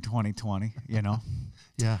during 2020. You know.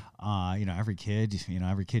 Yeah. Every kid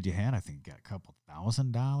you had, I think, got a couple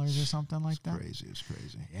 $1,000 or something like It's that. crazy. It's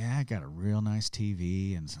crazy. Yeah, I got a real nice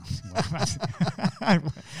TV and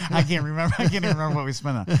I can't remember. I can't even remember what we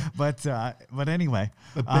spent on. But anyway,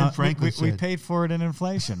 But Ben Franklin we said, paid for it in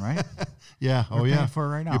inflation, right? yeah, We're yeah, paying for it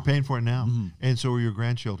right now. you're paying for it now, Mm-hmm. and so are your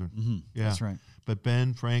grandchildren. Mm-hmm. Yeah, That's right. But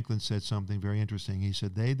Ben Franklin said something very interesting. He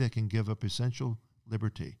said, "They that can give up essential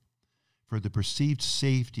liberty for the perceived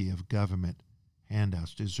safety of government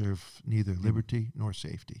handouts deserve neither liberty nor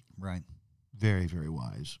safety." Right. Very, very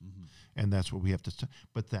wise. Mm-hmm. And that's what we have to.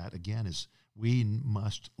 But that, again, is we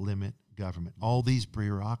must limit government. All these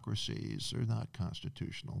bureaucracies are not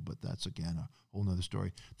constitutional, but that's, again, a whole nother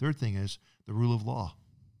story. Third thing is the rule of law.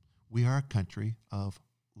 We are a country of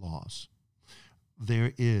laws.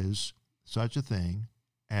 There is such a thing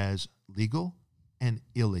as legal and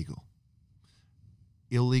illegal.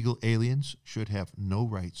 Illegal aliens should have no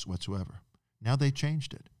rights whatsoever. Now they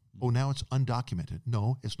changed it. Oh, now it's undocumented.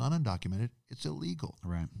 No, it's not undocumented. It's illegal.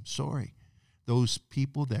 Right. Sorry. Those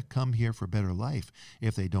people that come here for better life,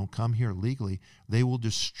 if they don't come here legally, they will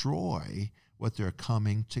destroy what they're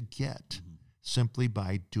coming to get simply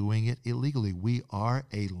by doing it illegally. We are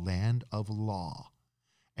a land of law,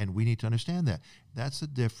 and we need to understand that. That's the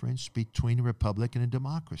difference between a republic and a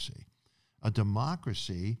democracy. A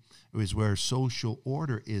democracy is where social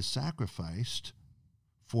order is sacrificed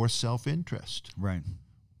for self-interest. Right.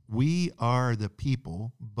 We are the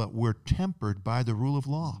people, but we're tempered by the rule of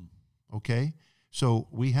law, okay? So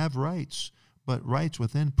we have rights, but rights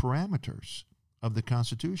within parameters of the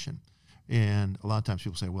Constitution. And a lot of times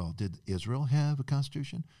people say, well, did Israel have a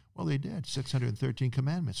constitution? Well, they did, 613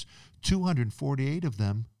 commandments. 248 of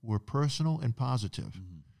them were personal and positive.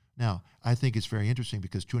 Mm-hmm. Now, I think it's very interesting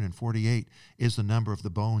because 248 is the number of the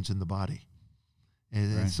bones in the body.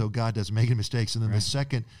 And so God doesn't make any mistakes. And then the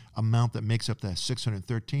second amount that makes up that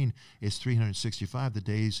 613 is 365, the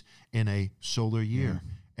days in a solar year.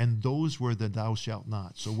 Yeah. And those were the thou shalt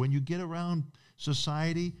not. So when you get around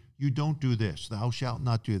society, you don't do this. Thou shalt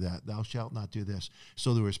not do that. Thou shalt not do this.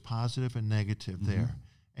 So there was positive and negative there.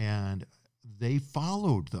 And they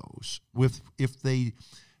followed those. If they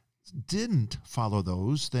didn't follow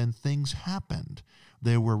those, then things happened.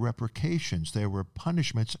 There were repercussions, there were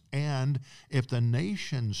punishments, and if the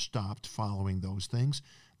nation stopped following those things,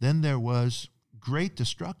 then there was great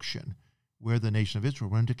destruction where the nation of Israel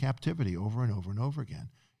went into captivity over and over and over again.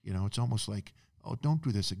 You know, it's almost like, oh, don't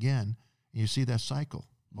do this again. And you see that cycle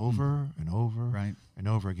over and over and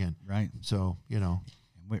over again. Right. So, you know.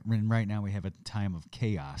 Right now we have a time of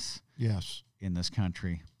chaos. Yes. In this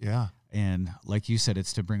country. Yeah. And like you said,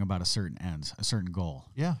 it's to bring about a certain end, a certain goal.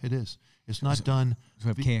 Yeah, it is. It's not done.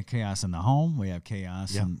 So we have chaos in the home. We have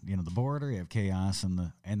chaos in the border. We have chaos in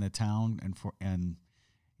the town, and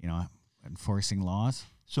enforcing laws.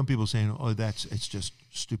 Some people saying, "Oh, it's just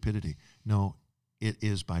stupidity." No, it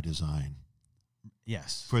is by design.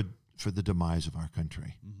 Yes. For the demise of our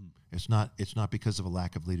country. Mm-hmm. It's not because of a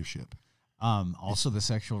lack of leadership. Also, the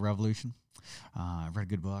sexual revolution. I read a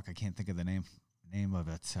good book. I can't think of the name of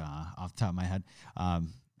it off the top of my head,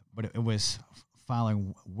 but it was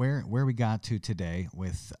following where we got to today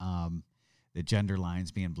with the gender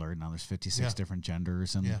lines being blurred. Now there's 56 different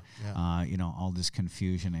genders, and all this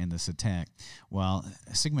confusion and this attack. Well,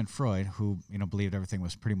 Sigmund Freud, who believed everything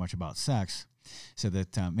was pretty much about sex, said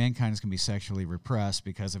that mankind is going to be sexually repressed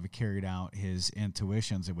because if it carried out his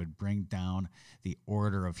intuitions, it would bring down the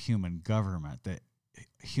order of human government. That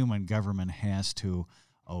human government has to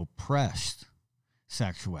oppress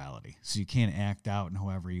sexuality. So you can't act out in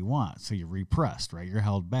whoever you want. So you're repressed, right? You're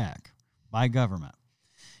held back by government.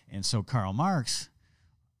 And so Karl Marx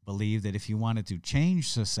believed that if you wanted to change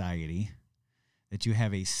society, that you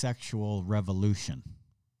have a sexual revolution.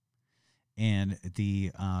 And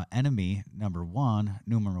the enemy,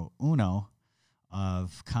 numero uno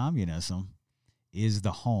of communism is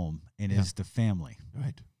the home and is the family.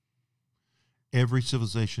 Right. Every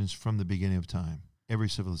civilization from the beginning of time, every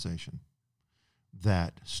civilization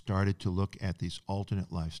that started to look at these alternate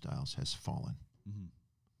lifestyles has fallen. Mm-hmm.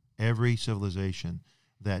 Every civilization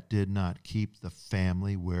that did not keep the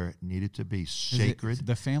family where it needed to be sacred.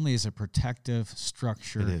 The family is a protective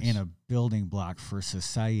structure and a building block for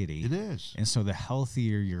society. It is. And so the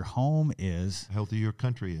healthier your home is, the healthier your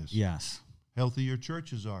country is. Yes. Healthier your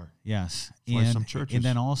churches are. Yes. Some churches. And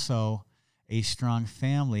then also, a strong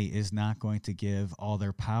family is not going to give all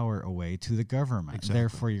their power away to the government. Exactly.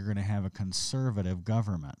 Therefore, you're going to have a conservative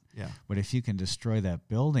government. Yeah. But if you can destroy that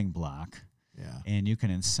building block, and you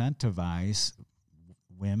can incentivize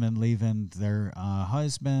women leaving their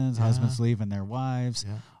husbands leaving their wives,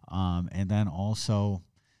 and then also,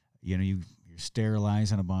 you're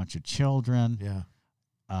sterilizing a bunch of children. Yeah.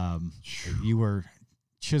 you were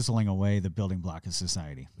chiseling away the building block of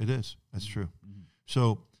society. It is. That's true.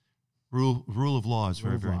 So rule of law is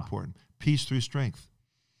very, very important. Peace through strength.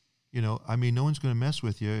 You know, I mean, no one's going to mess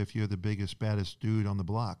with you if you're the biggest, baddest dude on the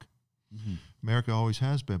block. Mm-hmm. America always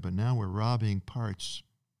has been, but now we're robbing parts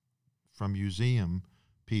from museum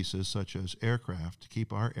pieces such as aircraft to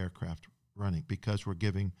keep our aircraft running because we're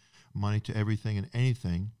giving money to everything and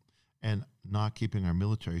anything and not keeping our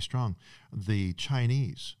military strong. The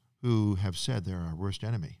Chinese, who have said they're our worst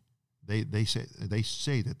enemy, they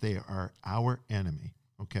say that they are our enemy,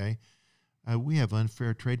 okay? We have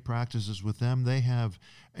unfair trade practices with them. They have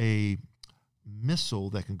a missile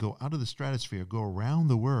that can go out of the stratosphere, go around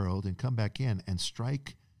the world, and come back in and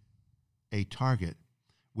strike a target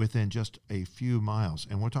within just a few miles.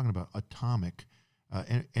 And we're talking about atomic.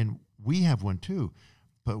 And we have one too,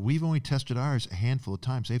 but we've only tested ours a handful of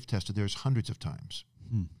times. They've tested theirs hundreds of times.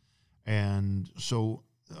 And so,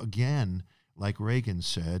 again, like Reagan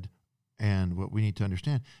said, and what we need to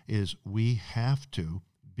understand is we have to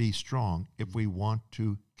be strong if we want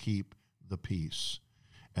to keep the peace.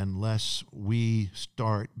 Unless we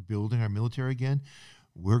start building our military again,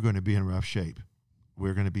 we're going to be in rough shape.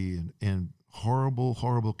 We're going to be in horrible,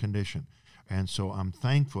 horrible condition. And so I'm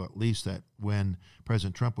thankful at least that when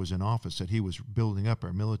President Trump was in office that he was building up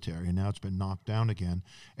our military, and now it's been knocked down again.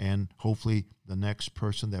 And hopefully the next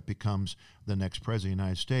person that becomes the next president of the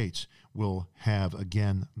United States will have,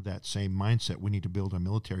 again, that same mindset. We need to build our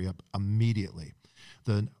military up immediately.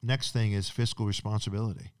 The next thing is fiscal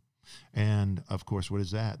responsibility. And, of course, what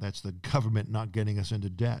is that? That's the government not getting us into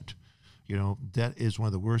debt. You know, debt is one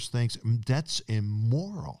of the worst things. Debt's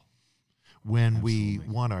immoral when Absolutely. We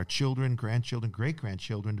want our children, grandchildren,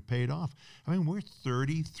 great-grandchildren to pay it off. I mean, we're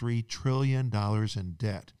 $33 trillion in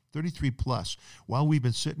debt, 33 plus. While we've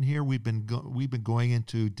been sitting here, we've been going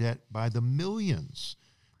into debt by the millions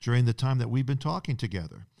during the time that we've been talking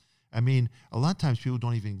together. I mean, a lot of times people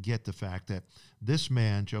don't even get the fact that this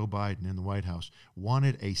man, Joe Biden, in the White House,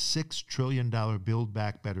 wanted a $6 trillion Build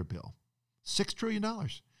Back Better bill. $6 trillion.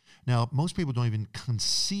 Now, most people don't even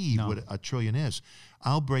conceive what a trillion is.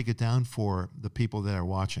 I'll break it down for the people that are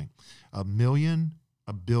watching. $1 million,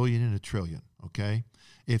 $1 billion, and $1 trillion, okay?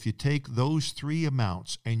 If you take those three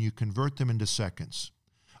amounts and you convert them into seconds,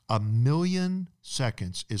 1 million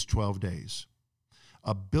seconds is 12 days.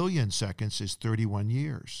 1 billion seconds is 31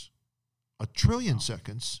 years. 1 trillion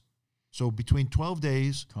seconds, so between 12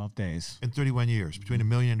 days and 31 years, between 1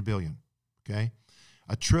 million and 1 billion, okay?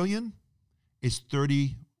 1 trillion is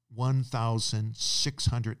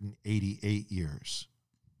 31,688 years.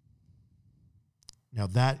 Now,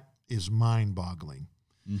 that is mind-boggling.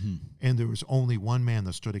 Mm-hmm. And there was only one man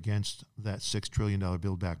that stood against that $6 trillion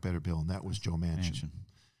Build Back Better bill, and that was Joe Manchin.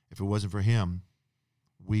 If it wasn't for him,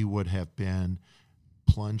 we would have been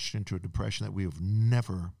plunged into a depression that we have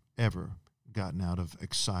never, ever gotten out of,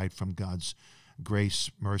 aside from God's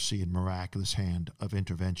grace, mercy, and miraculous hand of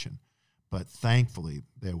intervention. But thankfully,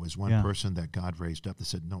 there was one person that God raised up that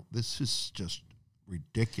said, no, this is just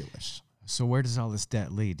ridiculous. So where does all this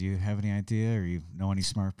debt lead? Do you have any idea, or you know any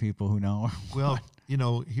smart people who know? Well, you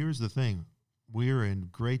know, here's the thing. We're in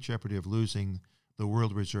great jeopardy of losing the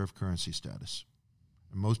world reserve currency status.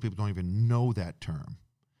 And most people don't even know that term.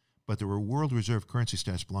 But the world reserve currency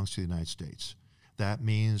status belongs to the United States. That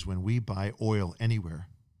means when we buy oil anywhere,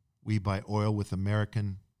 we buy oil with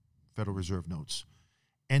American Federal Reserve notes.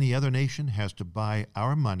 Any other nation has to buy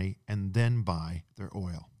our money and then buy their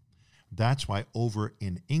oil. That's why over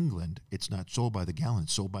in England, it's not sold by the gallon,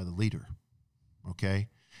 it's sold by the liter. Okay?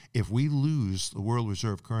 If we lose the world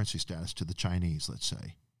reserve currency status to the Chinese, let's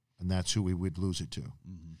say, and that's who we would lose it to,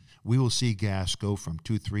 we will see gas go from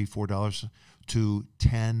 $2, $3, $4 to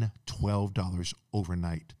 $10, $12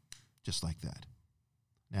 overnight, just like that.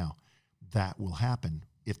 Now, that will happen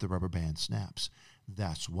if the rubber band snaps.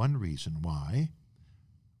 That's one reason why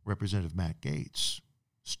Representative Matt Gaetz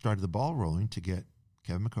started the ball rolling to get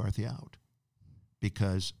Kevin McCarthy out,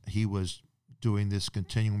 because he was doing this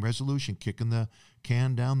continuing resolution, kicking the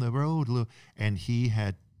can down the road, and he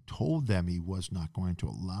had told them he was not going to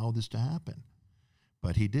allow this to happen.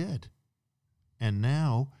 But he did. And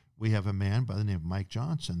now we have a man by the name of Mike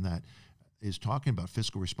Johnson that is talking about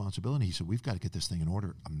fiscal responsibility. He said, we've got to get this thing in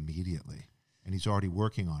order immediately. And he's already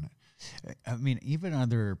working on it. I mean, even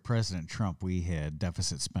under President Trump, we had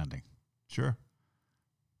deficit spending. Sure.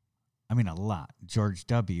 I mean, a lot. George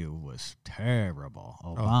W. was terrible.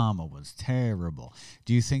 Obama was terrible.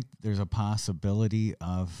 Do you think there's a possibility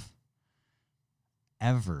of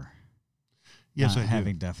ever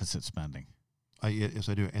having deficit spending? Yes,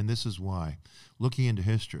 I do. And this is why. Looking into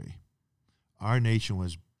history, our nation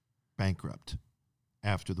was bankrupt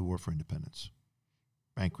after the War for Independence.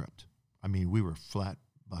 Bankrupt. I mean, we were flat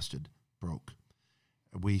busted, broke.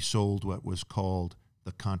 We sold what was called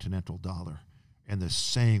the Continental Dollar. And the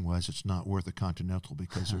saying was, it's not worth a Continental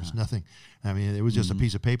because there's nothing. I mean, it was just a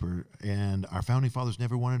piece of paper. And our founding fathers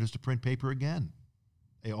never wanted us to print paper again.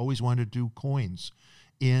 They always wanted to do coins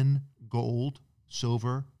in gold,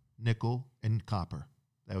 silver, nickel, and copper.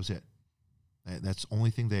 That was it. That's the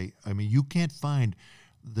only thing you can't find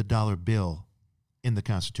the dollar bill in the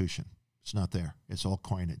Constitution. It's not there. It's all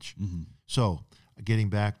coinage. Mm-hmm. So, getting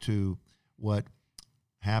back to what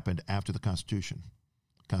happened after the Constitution.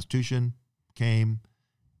 Constitution came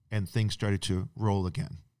and things started to roll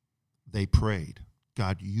again. They prayed.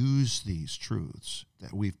 God, use these truths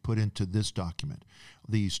that we've put into this document,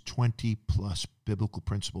 these 20 plus biblical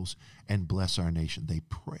principles, and bless our nation. They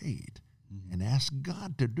prayed and asked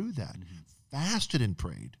God to do that. Fasted and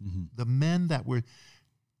prayed. The men that were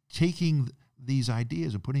taking these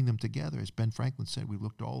ideas and putting them together, as Ben Franklin said, we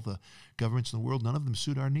looked at all the governments in the world, none of them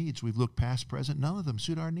suit our needs. We've looked past, present, none of them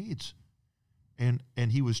suit our needs. And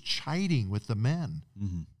he was chiding with the men.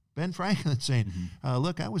 Ben Franklin saying,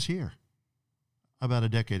 look, I was here about a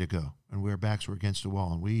decade ago, and our backs were against the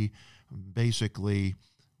wall, and we basically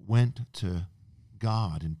went to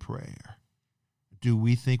God in prayer. Do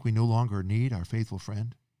we think we no longer need our faithful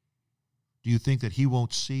friend? Do you think that he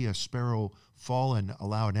won't see a sparrow fall and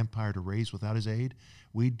allow an empire to raise without his aid?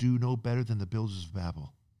 We do no better than the builders of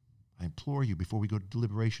Babel. I implore you, before we go to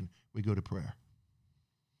deliberation, we go to prayer.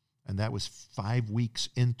 And that was 5 weeks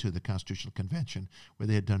into the Constitutional Convention, where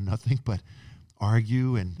they had done nothing but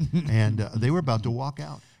argue, and they were about to walk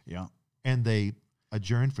out. Yeah. And they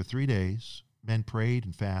adjourned for 3 days. Men prayed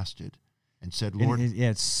and fasted and said, Lord.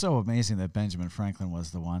 It's so amazing that Benjamin Franklin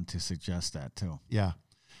was the one to suggest that, too. Yeah.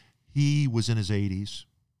 He was in his 80s,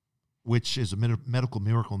 which is a medical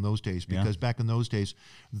miracle in those days, because back in those days,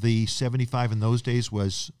 the 75 in those days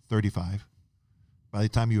was 35. By the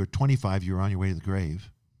time you were 25, you were on your way to the grave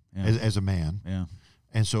as a man. Yeah.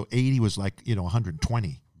 And so 80 was like,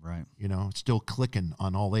 120. Right. Still clicking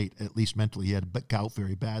on all 8, at least mentally. He had gout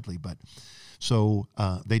very badly. But so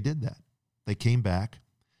they did that. They came back,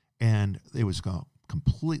 and it was a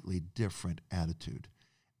completely different attitude.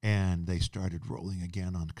 And they started rolling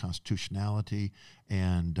again on constitutionality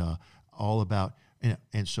and all about,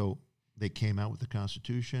 and so they came out with the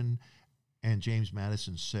Constitution. And James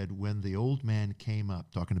Madison said, when the old man came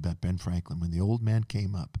up, talking about Ben Franklin, when the old man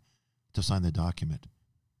came up to sign the document,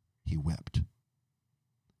 he wept.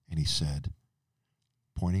 And he said,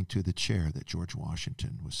 pointing to the chair that George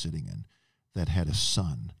Washington was sitting in, that had a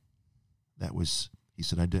sun, he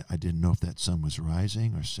said, I didn't know if that sun was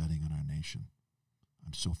rising or setting on our nation.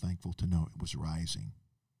 I'm so thankful to know it was rising.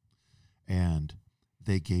 And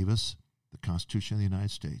they gave us the Constitution of the United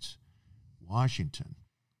States. Washington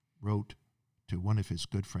wrote to one of his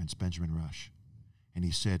good friends, Benjamin Rush, and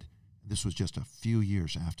he said, this was just a few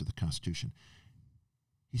years after the Constitution,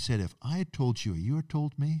 he said, if I had told you, or you had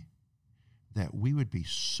told me, that we would be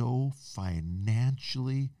so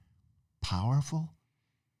financially powerful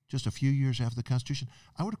just a few years after the Constitution,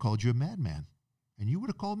 I would have called you a madman, and you would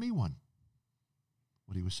have called me one.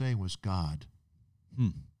 What he was saying was God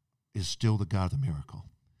is still the God of the miracle.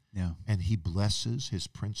 Yeah. And he blesses his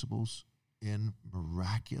principles in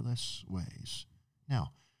miraculous ways.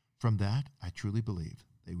 Now, from that, I truly believe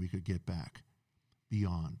that we could get back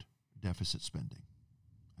beyond deficit spending.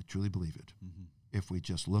 I truly believe it. If we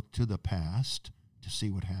just look to the past to see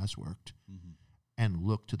what has worked, and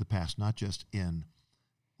look to the past, not just in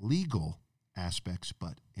legal aspects,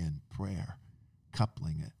 but in prayer,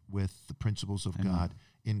 coupling it with the principles of God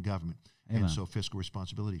in government. And so fiscal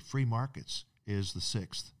responsibility. Free markets is the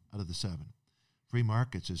 6th out of the 7. Free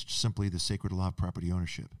markets is simply the sacred law of property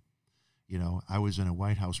ownership. I was in a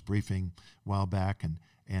White House briefing a while back,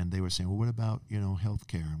 and they were saying, well, what about, health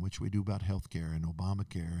care, and what should we do about health care and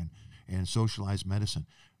Obamacare and socialized medicine?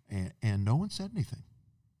 And no one said anything.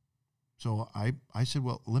 So I said,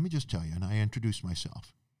 well, let me just tell you, and I introduced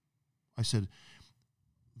myself. I said,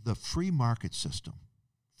 the free market system,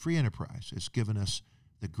 free enterprise, has given us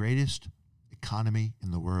the greatest economy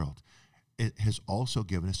in the world. It has also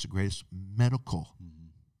given us the greatest medical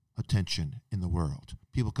attention in the world.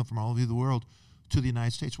 People come from all over the world to the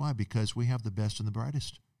United States. Why? Because we have the best and the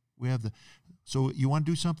brightest. So you want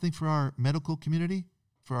to do something for our medical community,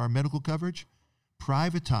 for our medical coverage?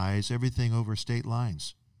 Privatize everything over state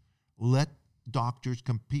lines. Let doctors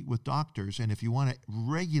compete with doctors, and if you want to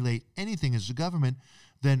regulate anything as a government,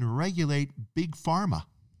 then regulate big pharma.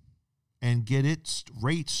 and get its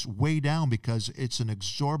rates way down because it's an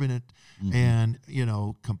exorbitant and,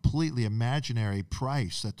 completely imaginary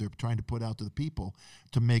price that they're trying to put out to the people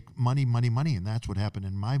to make money. And that's what happened,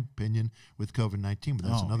 in my opinion, with COVID-19, but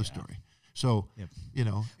that's another story. So,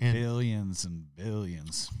 and billions and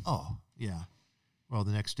billions. Oh, yeah. Well,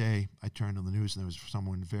 the next day I turned on the news and there was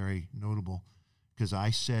someone very notable because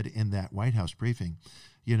I said in that White House briefing,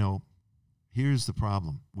 here's the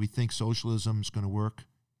problem. We think socialism is going to work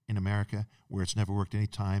in America where it's never worked any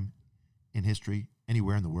time in history,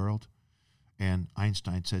 anywhere in the world. And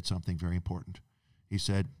Einstein said something very important. He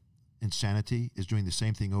said, insanity is doing the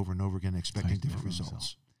same thing over and over again, expecting different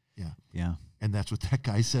results. Yeah. Yeah. And that's what that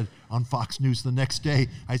guy said on Fox News the next day.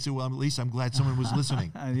 I said, well, at least I'm glad someone was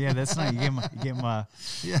listening. Yeah, that's nice. You give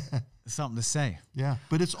him something to say. Yeah,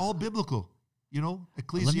 but it's all biblical,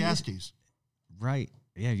 Ecclesiastes. Right.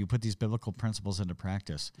 Yeah, you put these biblical principles into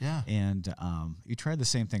practice. Yeah. And you try the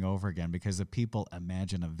same thing over again because the people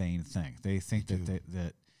imagine a vain thing. They think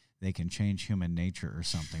that they can change human nature or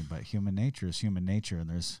something, but human nature is human nature, and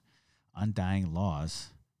there's undying laws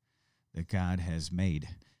that God has made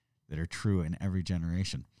that are true in every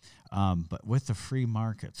generation. But with the free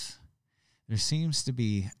markets, there seems to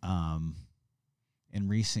be, in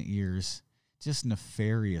recent years, just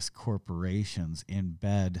nefarious corporations in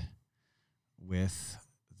bed with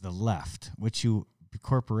the left,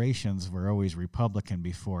 corporations were always Republican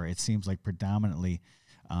before. It seems like predominantly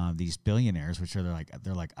these billionaires, which are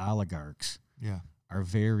they're like oligarchs, are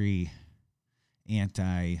very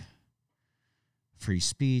anti free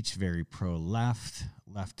speech, very pro-left,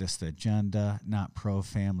 leftist agenda, not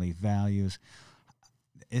pro-family values.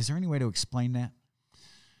 Is there any way to explain that?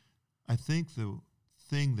 I think the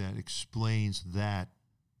thing that explains that,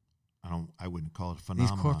 I wouldn't call it a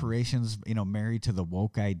phenomenon. These corporations, married to the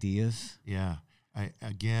woke ideas. Yeah.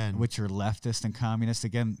 Which are leftist and communist.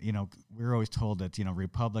 Again, we're always told that,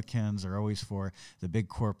 Republicans are always for the big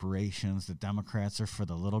corporations. The Democrats are for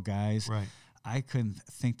the little guys. Right. I couldn't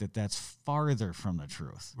think that that's farther from the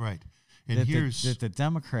truth. Right. And that the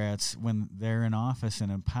Democrats, when they're in office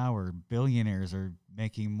and in power, billionaires are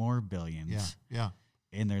making more billions. Yeah.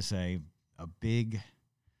 And there's the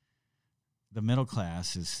middle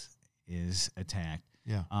class is attacked.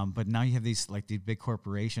 Yeah. But now you have these big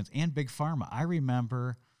corporations and big pharma. I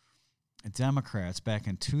remember Democrats back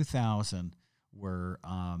in 2000 were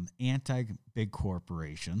anti-big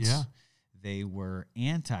corporations. Yeah. They were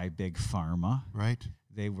anti-big pharma. Right.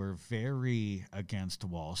 They were very against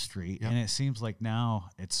Wall Street. Yeah. And it seems like now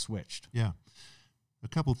it's switched. Yeah. A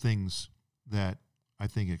couple things that I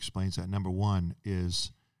think explains that. Number one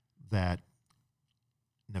is that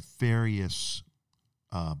nefarious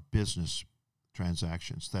business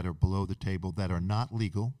transactions that are below the table that are not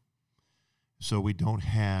legal. So we don't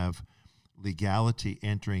have legality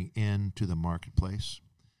entering into the marketplace.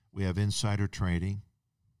 We have insider trading.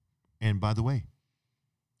 And by the way,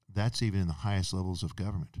 that's even in the highest levels of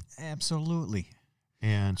government. Absolutely.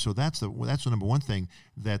 And so that's the number one thing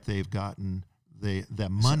that they've gotten that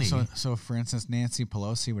money. So for instance, Nancy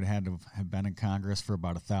Pelosi would have had to have been in Congress for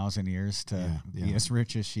about 1,000 years to be as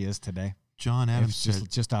rich as she is today. John Adams said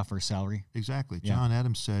just off her salary. Exactly. Yeah. John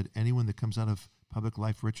Adams said anyone that comes out of public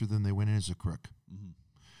life richer than they went in is a crook. Mm-hmm.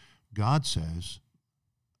 God says,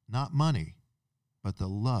 not money, but the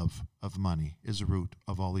love of money is the root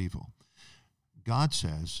of all evil. God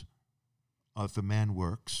says, if a man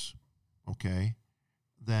works,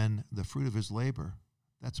 then the fruit of his labor,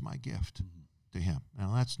 that's my gift to him.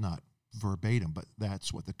 Now, that's not verbatim, but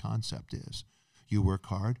that's what the concept is. You work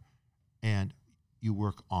hard, and you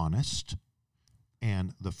work honest,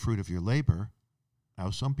 and the fruit of your labor.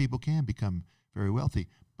 Now, some people can become very wealthy,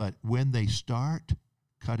 but when they start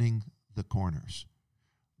cutting the corners,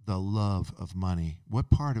 the love of money, what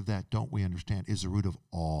part of that don't we understand is the root of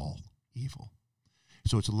all evil?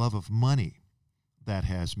 So it's a love of money that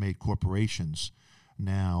has made corporations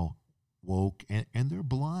now woke, and they're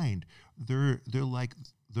blind. They're like,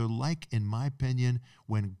 in my opinion,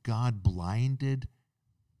 when God blinded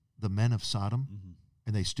the men of Sodom,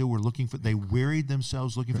 and they still were they wearied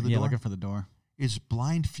themselves looking for the door. Looking for the door. It's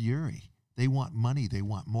blind fury. They want money. They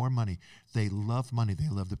want more money. They love money. They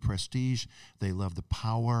love the prestige. They love the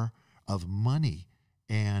power of money.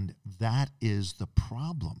 And that is the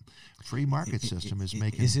problem. Free market system is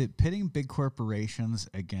making... Is it pitting big corporations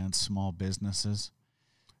against small businesses?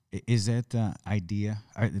 Is that the idea?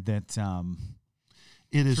 That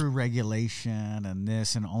it is through regulation and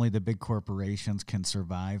this, and only the big corporations can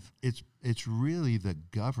survive? It's really the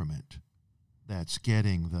government that's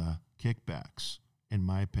getting the kickbacks, in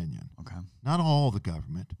my opinion. Okay. Not all the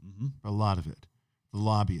government, but a lot of it. The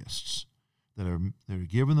lobbyists, that are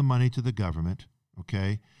giving the money to the government,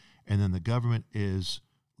 okay, and then the government is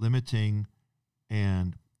limiting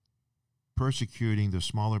and persecuting the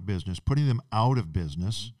smaller business, putting them out of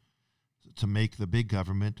business to make the big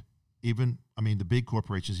government the big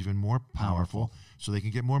corporations even more powerful so they can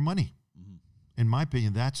get more money. Mm-hmm. In my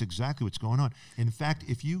opinion, that's exactly what's going on. In fact,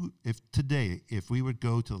 if we would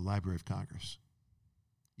go to the Library of Congress,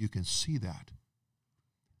 you can see that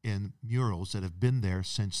in murals that have been there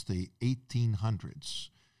since the 1800s,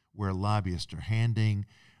 where lobbyists are handing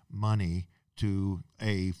money to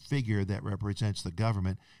a figure that represents the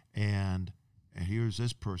government, and here's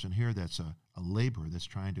this person here that's a laborer that's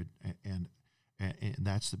trying to, and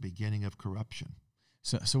that's the beginning of corruption.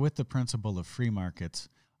 So with the principle of free markets,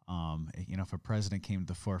 if a president came to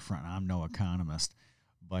the forefront, I'm no economist,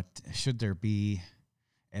 but should there be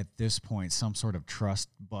at this point some sort of trust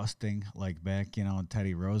busting like back, in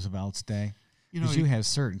Teddy Roosevelt's day? Because you have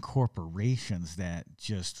certain corporations that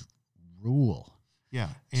just rule. Yeah,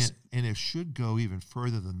 and it should go even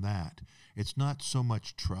further than that. It's not so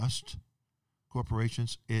much trust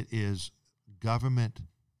corporations, it is government,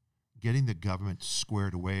 getting the government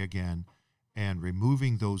squared away again and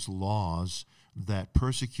removing those laws that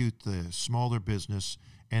persecute the smaller business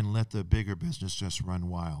and let the bigger business just run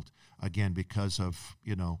wild. Again, because of,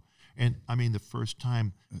 the first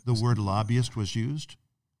time the word lobbyist was used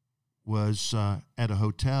was at a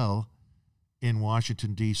hotel in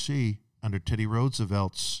Washington, D.C., under Teddy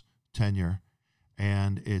Roosevelt's tenure,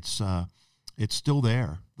 and it's still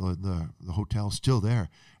there. The hotel's still there,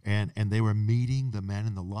 and they were meeting the men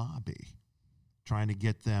in the lobby, trying to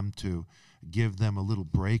get them to give them a little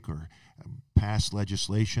break or pass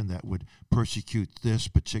legislation that would persecute this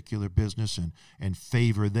particular business and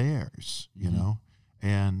favor theirs.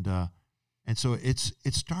 And so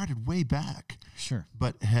it started way back, sure,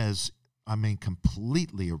 but has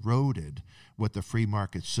completely eroded what the free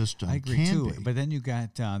market system I agree can too. be. But then you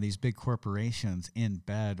got these big corporations in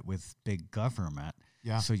bed with big government.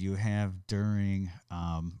 Yeah. So you have during,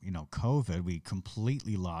 COVID, we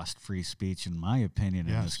completely lost free speech, in my opinion,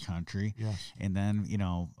 in this country. Yes. And then,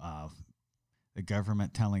 the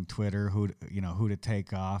government telling Twitter who to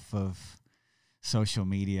take off of social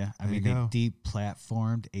media. They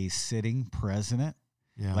deplatformed a sitting president.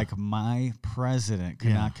 Yeah. Like my president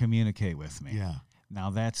could not communicate with me. Yeah.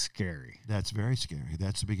 Now that's scary. That's very scary.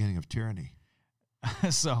 That's the beginning of tyranny.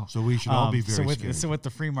 So we should all be very scared. So with the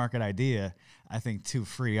free market idea, I think to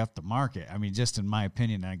free up the market, just in my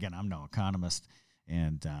opinion, and again, I'm no economist,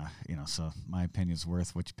 and so my opinion's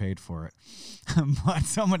worth what you paid for it. But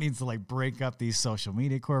someone needs to break up these social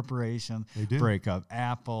media corporations, break up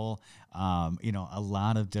Apple, a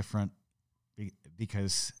lot of different,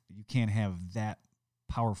 because you can't have that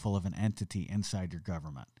powerful of an entity inside your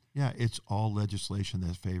government. Yeah, it's all legislation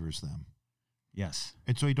that favors them. Yes.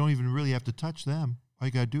 And so you don't even really have to touch them. All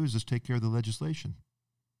you got to do is just take care of the legislation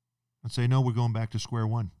and say, no, we're going back to square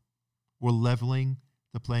one. We're leveling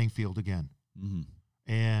the playing field again. Mm-hmm.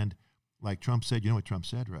 And like Trump said, you know what Trump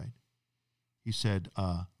said, right? He said,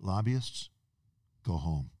 lobbyists, go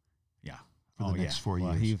home. Yeah. For the next 4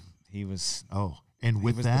 years. He was. Oh, and he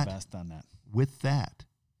with was that, the best on that.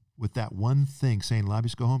 With that one thing, saying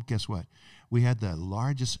lobbyists go home, guess what? We had the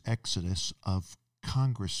largest exodus of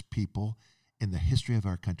Congress people in the history of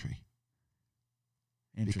our country.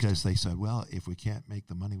 Because they said, well, if we can't make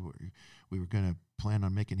the money we were going to plan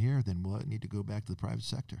on making here, then we'll need to go back to the private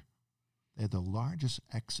sector. They had the largest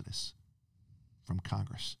exodus from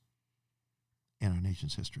Congress in our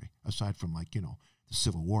nation's history, aside from the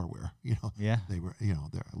Civil War, where they were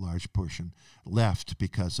there a large portion left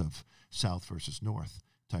because of South versus North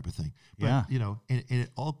type of thing. But and it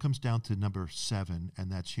all comes down to number 7,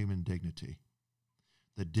 and that's human dignity.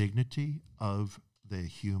 The dignity of the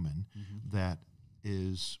human that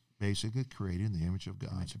is basically created in the image of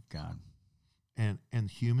God. Image of God. And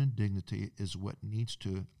human dignity is what needs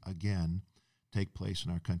to, again, take place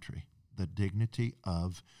in our country. The dignity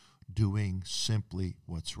of doing simply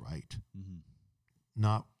what's right. Mm-hmm.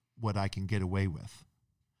 Not what I can get away with.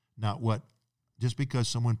 Just because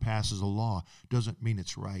someone passes a law doesn't mean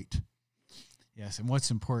it's right. Yes, and what's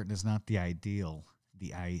important is not the ideal,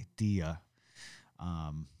 the idea,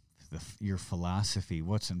 your philosophy.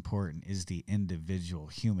 What's important is the individual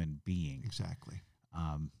human being. Exactly.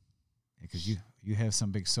 Because you have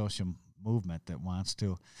some big social movement that wants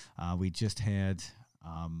to. We just had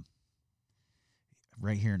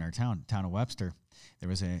right here in our town of Webster, there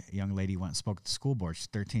was a young lady who went and spoke at the school board. She's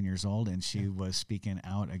 13 years old, and she was speaking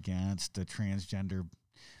out against the transgender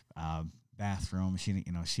bathroom. She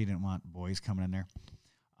didn't want boys coming in there.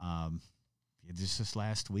 Just this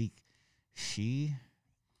last week, she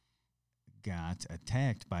got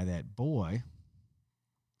attacked by that boy,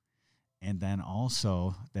 and then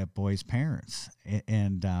also that boy's parents,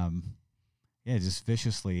 and just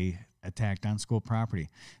viciously attacked on school property.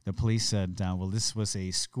 The police said, "Well, this was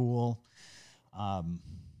a school.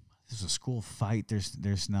 This was a school fight.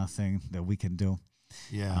 There's nothing that we can do."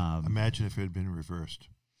 Yeah. Imagine if it had been reversed.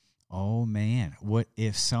 Oh man, what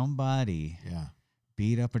if somebody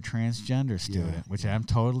beat up a transgender student, which I'm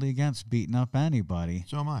totally against beating up anybody.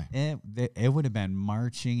 So am I. It would have been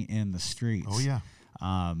marching in the streets. Oh, yeah.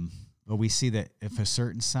 But we see that if a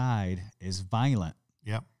certain side is violent,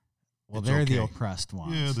 yep. Well, they're the oppressed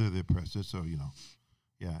ones. Yeah, they're the oppressed. So,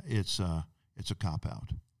 it's a cop-out.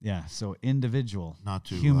 Yeah, so individual, not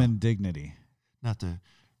to human dignity. Not to,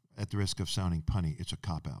 at the risk of sounding punny, it's a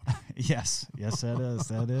cop-out. Yes,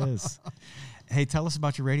 that is. Hey, tell us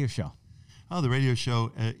about your radio show. Oh, the radio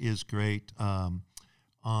show is great. On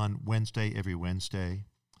Wednesday, every Wednesday,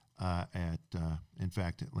 in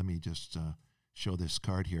fact, let me just show this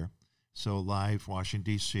card here. So live,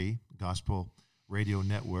 Washington, D.C., Gospel Radio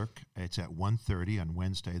Network. It's at 1:30 on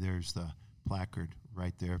Wednesday. There's the placard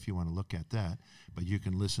right there if you want to look at that. But you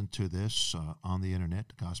can listen to this on the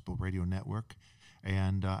internet, Gospel Radio Network.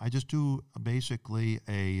 And I just do basically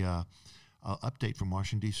a update from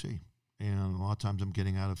Washington, D.C., and a lot of times I'm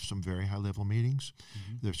getting out of some very high-level meetings.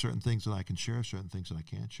 Mm-hmm. There are certain things that I can share, certain things that I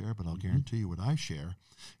can't share, but I'll guarantee you what I share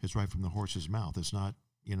is right from the horse's mouth. It's not,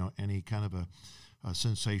 any kind of a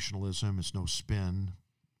sensationalism. It's no spin.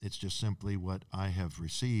 It's just simply what I have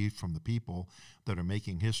received from the people that are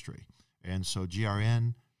making history. And so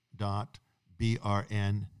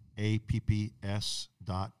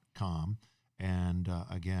grn.brnapps.com. And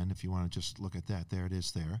again, if you want to just look at that, there it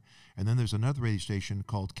is there. And then there's another radio station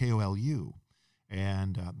called KOLU,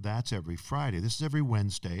 and that's every Friday. This is every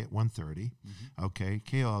Wednesday at 1:30. Mm-hmm. Okay,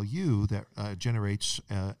 KOLU that generates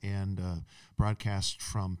and broadcasts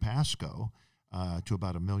from Pasco to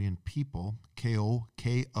about 1 million people, KOLU,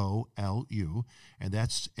 and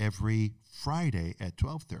that's every Friday at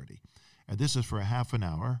 12:30. And this is for a half an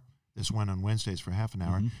hour. This one on Wednesday is for half an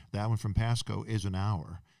hour. Mm-hmm. That one from Pasco is an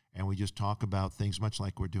hour. And we just talk about things much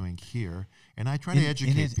like we're doing here. And I try to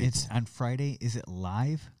educate people. It's on Friday. Is it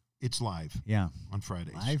live? It's live. Yeah. On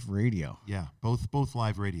Fridays. Live radio. Yeah. Both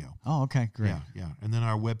live radio. Oh, okay. Great. Yeah. And then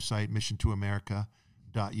our website,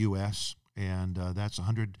 missiontoamerica.us. And that's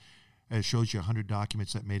 100. It shows you 100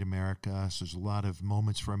 documents that made America. So there's a lot of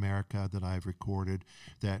moments for America that I've recorded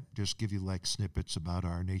that just give you like snippets about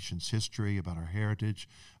our nation's history, about our heritage,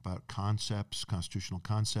 about concepts, constitutional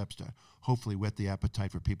concepts to hopefully whet the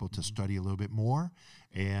appetite for people to study a little bit more.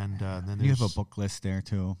 And then there's you have a book list there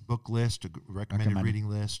too. Book list, a recommended reading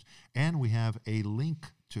list. And we have a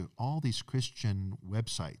link to all these Christian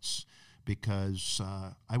websites because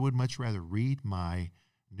I would much rather read my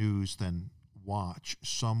news than watch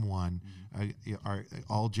someone are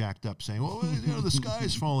all jacked up saying, well, the sky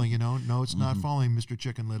is falling, No, it's not falling, Mr.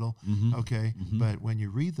 Chicken Little. Mm-hmm. Okay. Mm-hmm. But when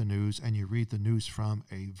you read the news and you read the news from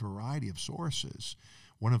a variety of sources,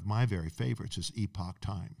 one of my very favorites is Epoch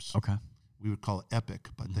Times. Okay. We would call it Epic,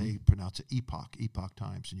 but they pronounce it Epoch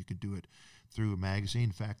Times, and you can do it through a magazine.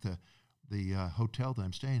 In fact, the hotel that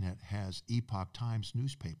I'm staying at has Epoch Times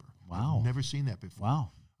newspaper. Wow. I've never seen that before.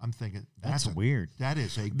 Wow. I'm thinking that's weird. That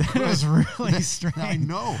is that is really strange. I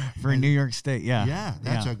know for New York State. Yeah, yeah,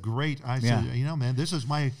 that's a great. I said, man, this is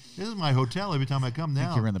my hotel every time I come down. I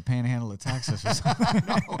think you're in the Panhandle of Texas or something.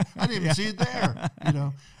 No, I didn't even see it there.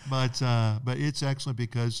 But it's excellent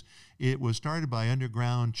because it was started by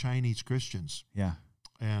underground Chinese Christians. Yeah,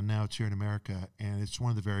 and now it's here in America, and it's one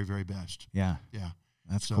of the very, very best. Yeah, yeah.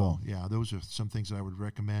 That's cool. Yeah, those are some things that I would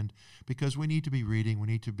recommend because we need to be reading. We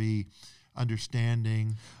need to be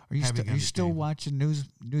understanding. Are you still watching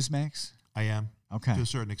Newsmax? I am. Okay. To a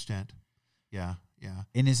certain extent. Yeah.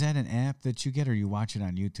 And is that an app that you get or you watch it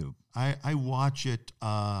on YouTube? I watch it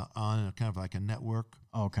on a kind of like a network.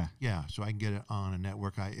 Oh, okay. Yeah, so I can get it on a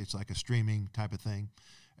network. It's like a streaming type of thing.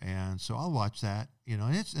 And so I'll watch that,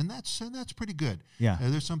 and that's pretty good. Yeah.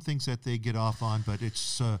 There's some things that they get off on, but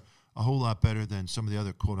it's a whole lot better than some of the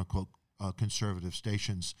other quote unquote conservative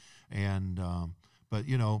stations. And but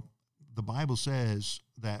the Bible says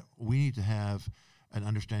that we need to have an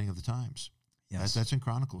understanding of the times. Yes. That's in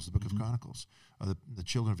Chronicles, the book of Chronicles. The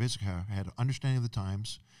children of Issachar had an understanding of the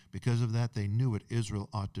times. Because of that, they knew what Israel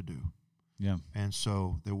ought to do. Yeah. And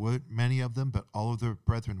so there were many of them, but all of their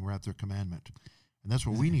brethren were at their commandment. And that's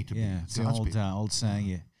what we need to be. Yeah, it's the old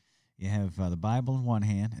saying, you have the Bible in one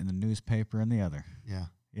hand and the newspaper in the other.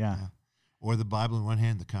 Yeah. Or the Bible in one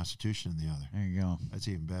hand, the Constitution in the other. There you go. That's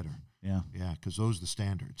even better. Yeah. Yeah, because those are the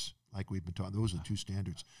standards. like we've been talking. Those are the two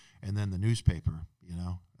standards. And then the newspaper,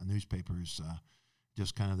 a newspaper is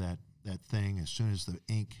just kind of that thing. As soon as the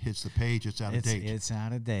ink hits the page, it's out of date. It's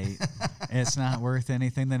out of date. It's not worth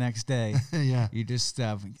anything the next day. Yeah. You just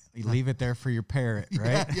you leave it there for your parrot,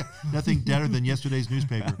 right? Yeah. Nothing deader than yesterday's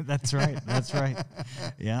newspaper. That's right.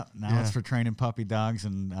 Yeah. Now it's for training puppy dogs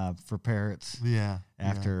and for parrots. Yeah.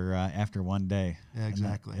 After one day. Yeah,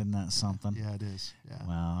 exactly. Isn't that something? Yeah, it is. Yeah.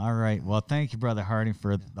 Wow. All right. Well, thank you, Brother Harding,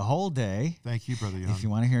 for the whole day. Thank you, Brother Young. If you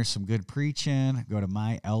want to hear some good preaching, go to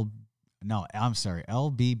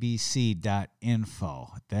lbbc.info.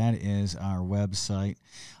 That is our website.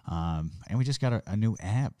 And we just got a new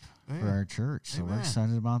app for our church, so we're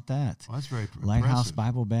excited about that. Well, that's very Lighthouse impressive.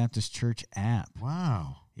 Bible Baptist Church app.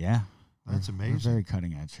 Wow. Yeah. That's amazing. We're very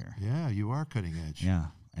cutting edge here. Yeah, you are cutting edge. Yeah.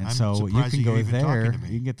 And I'm so you surprised can you're go even there. talking to me.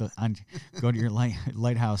 You can get go to your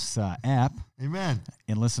Lighthouse app Amen.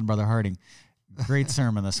 and listen to Brother Harding. Great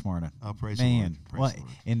sermon this morning. Oh, praise the Lord. Praise the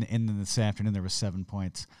Lord. In this afternoon there was 7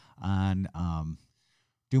 points on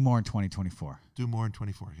do more in 2024. Do more in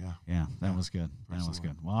 24. Yeah. Yeah, that was good. Praise That the was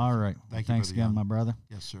Lord. good. Well, all right. Thank you, Thanks Brother again, Young. my brother.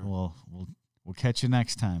 Yes, sir. We'll catch you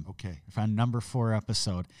next time. Okay. For our number 4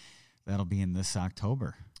 episode, that'll be in this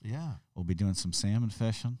October. Yeah. We'll be doing some salmon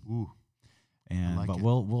fishing. Ooh. And like it.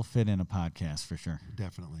 we'll fit in a podcast for sure.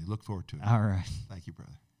 Definitely. Look forward to it. All right. Thank you,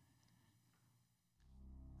 brother.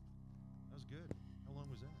 That was good. How long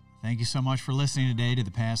was that? Thank you so much for listening today to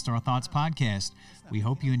the Pastoral Thoughts Podcast. We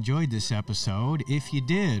hope you enjoyed this episode. If you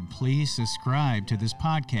did, please subscribe to this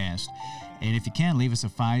podcast. And if you can, leave us a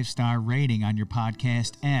 5-star rating on your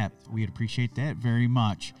podcast app. We'd appreciate that very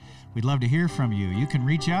much. We'd love to hear from you. You can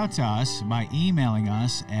reach out to us by emailing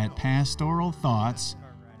us at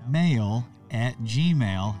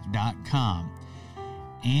pastoralthoughtsmail@gmail.com.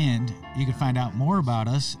 And you can find out more about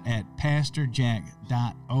us at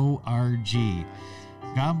pastorjack.org.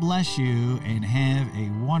 God bless you and have a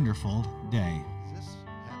wonderful day.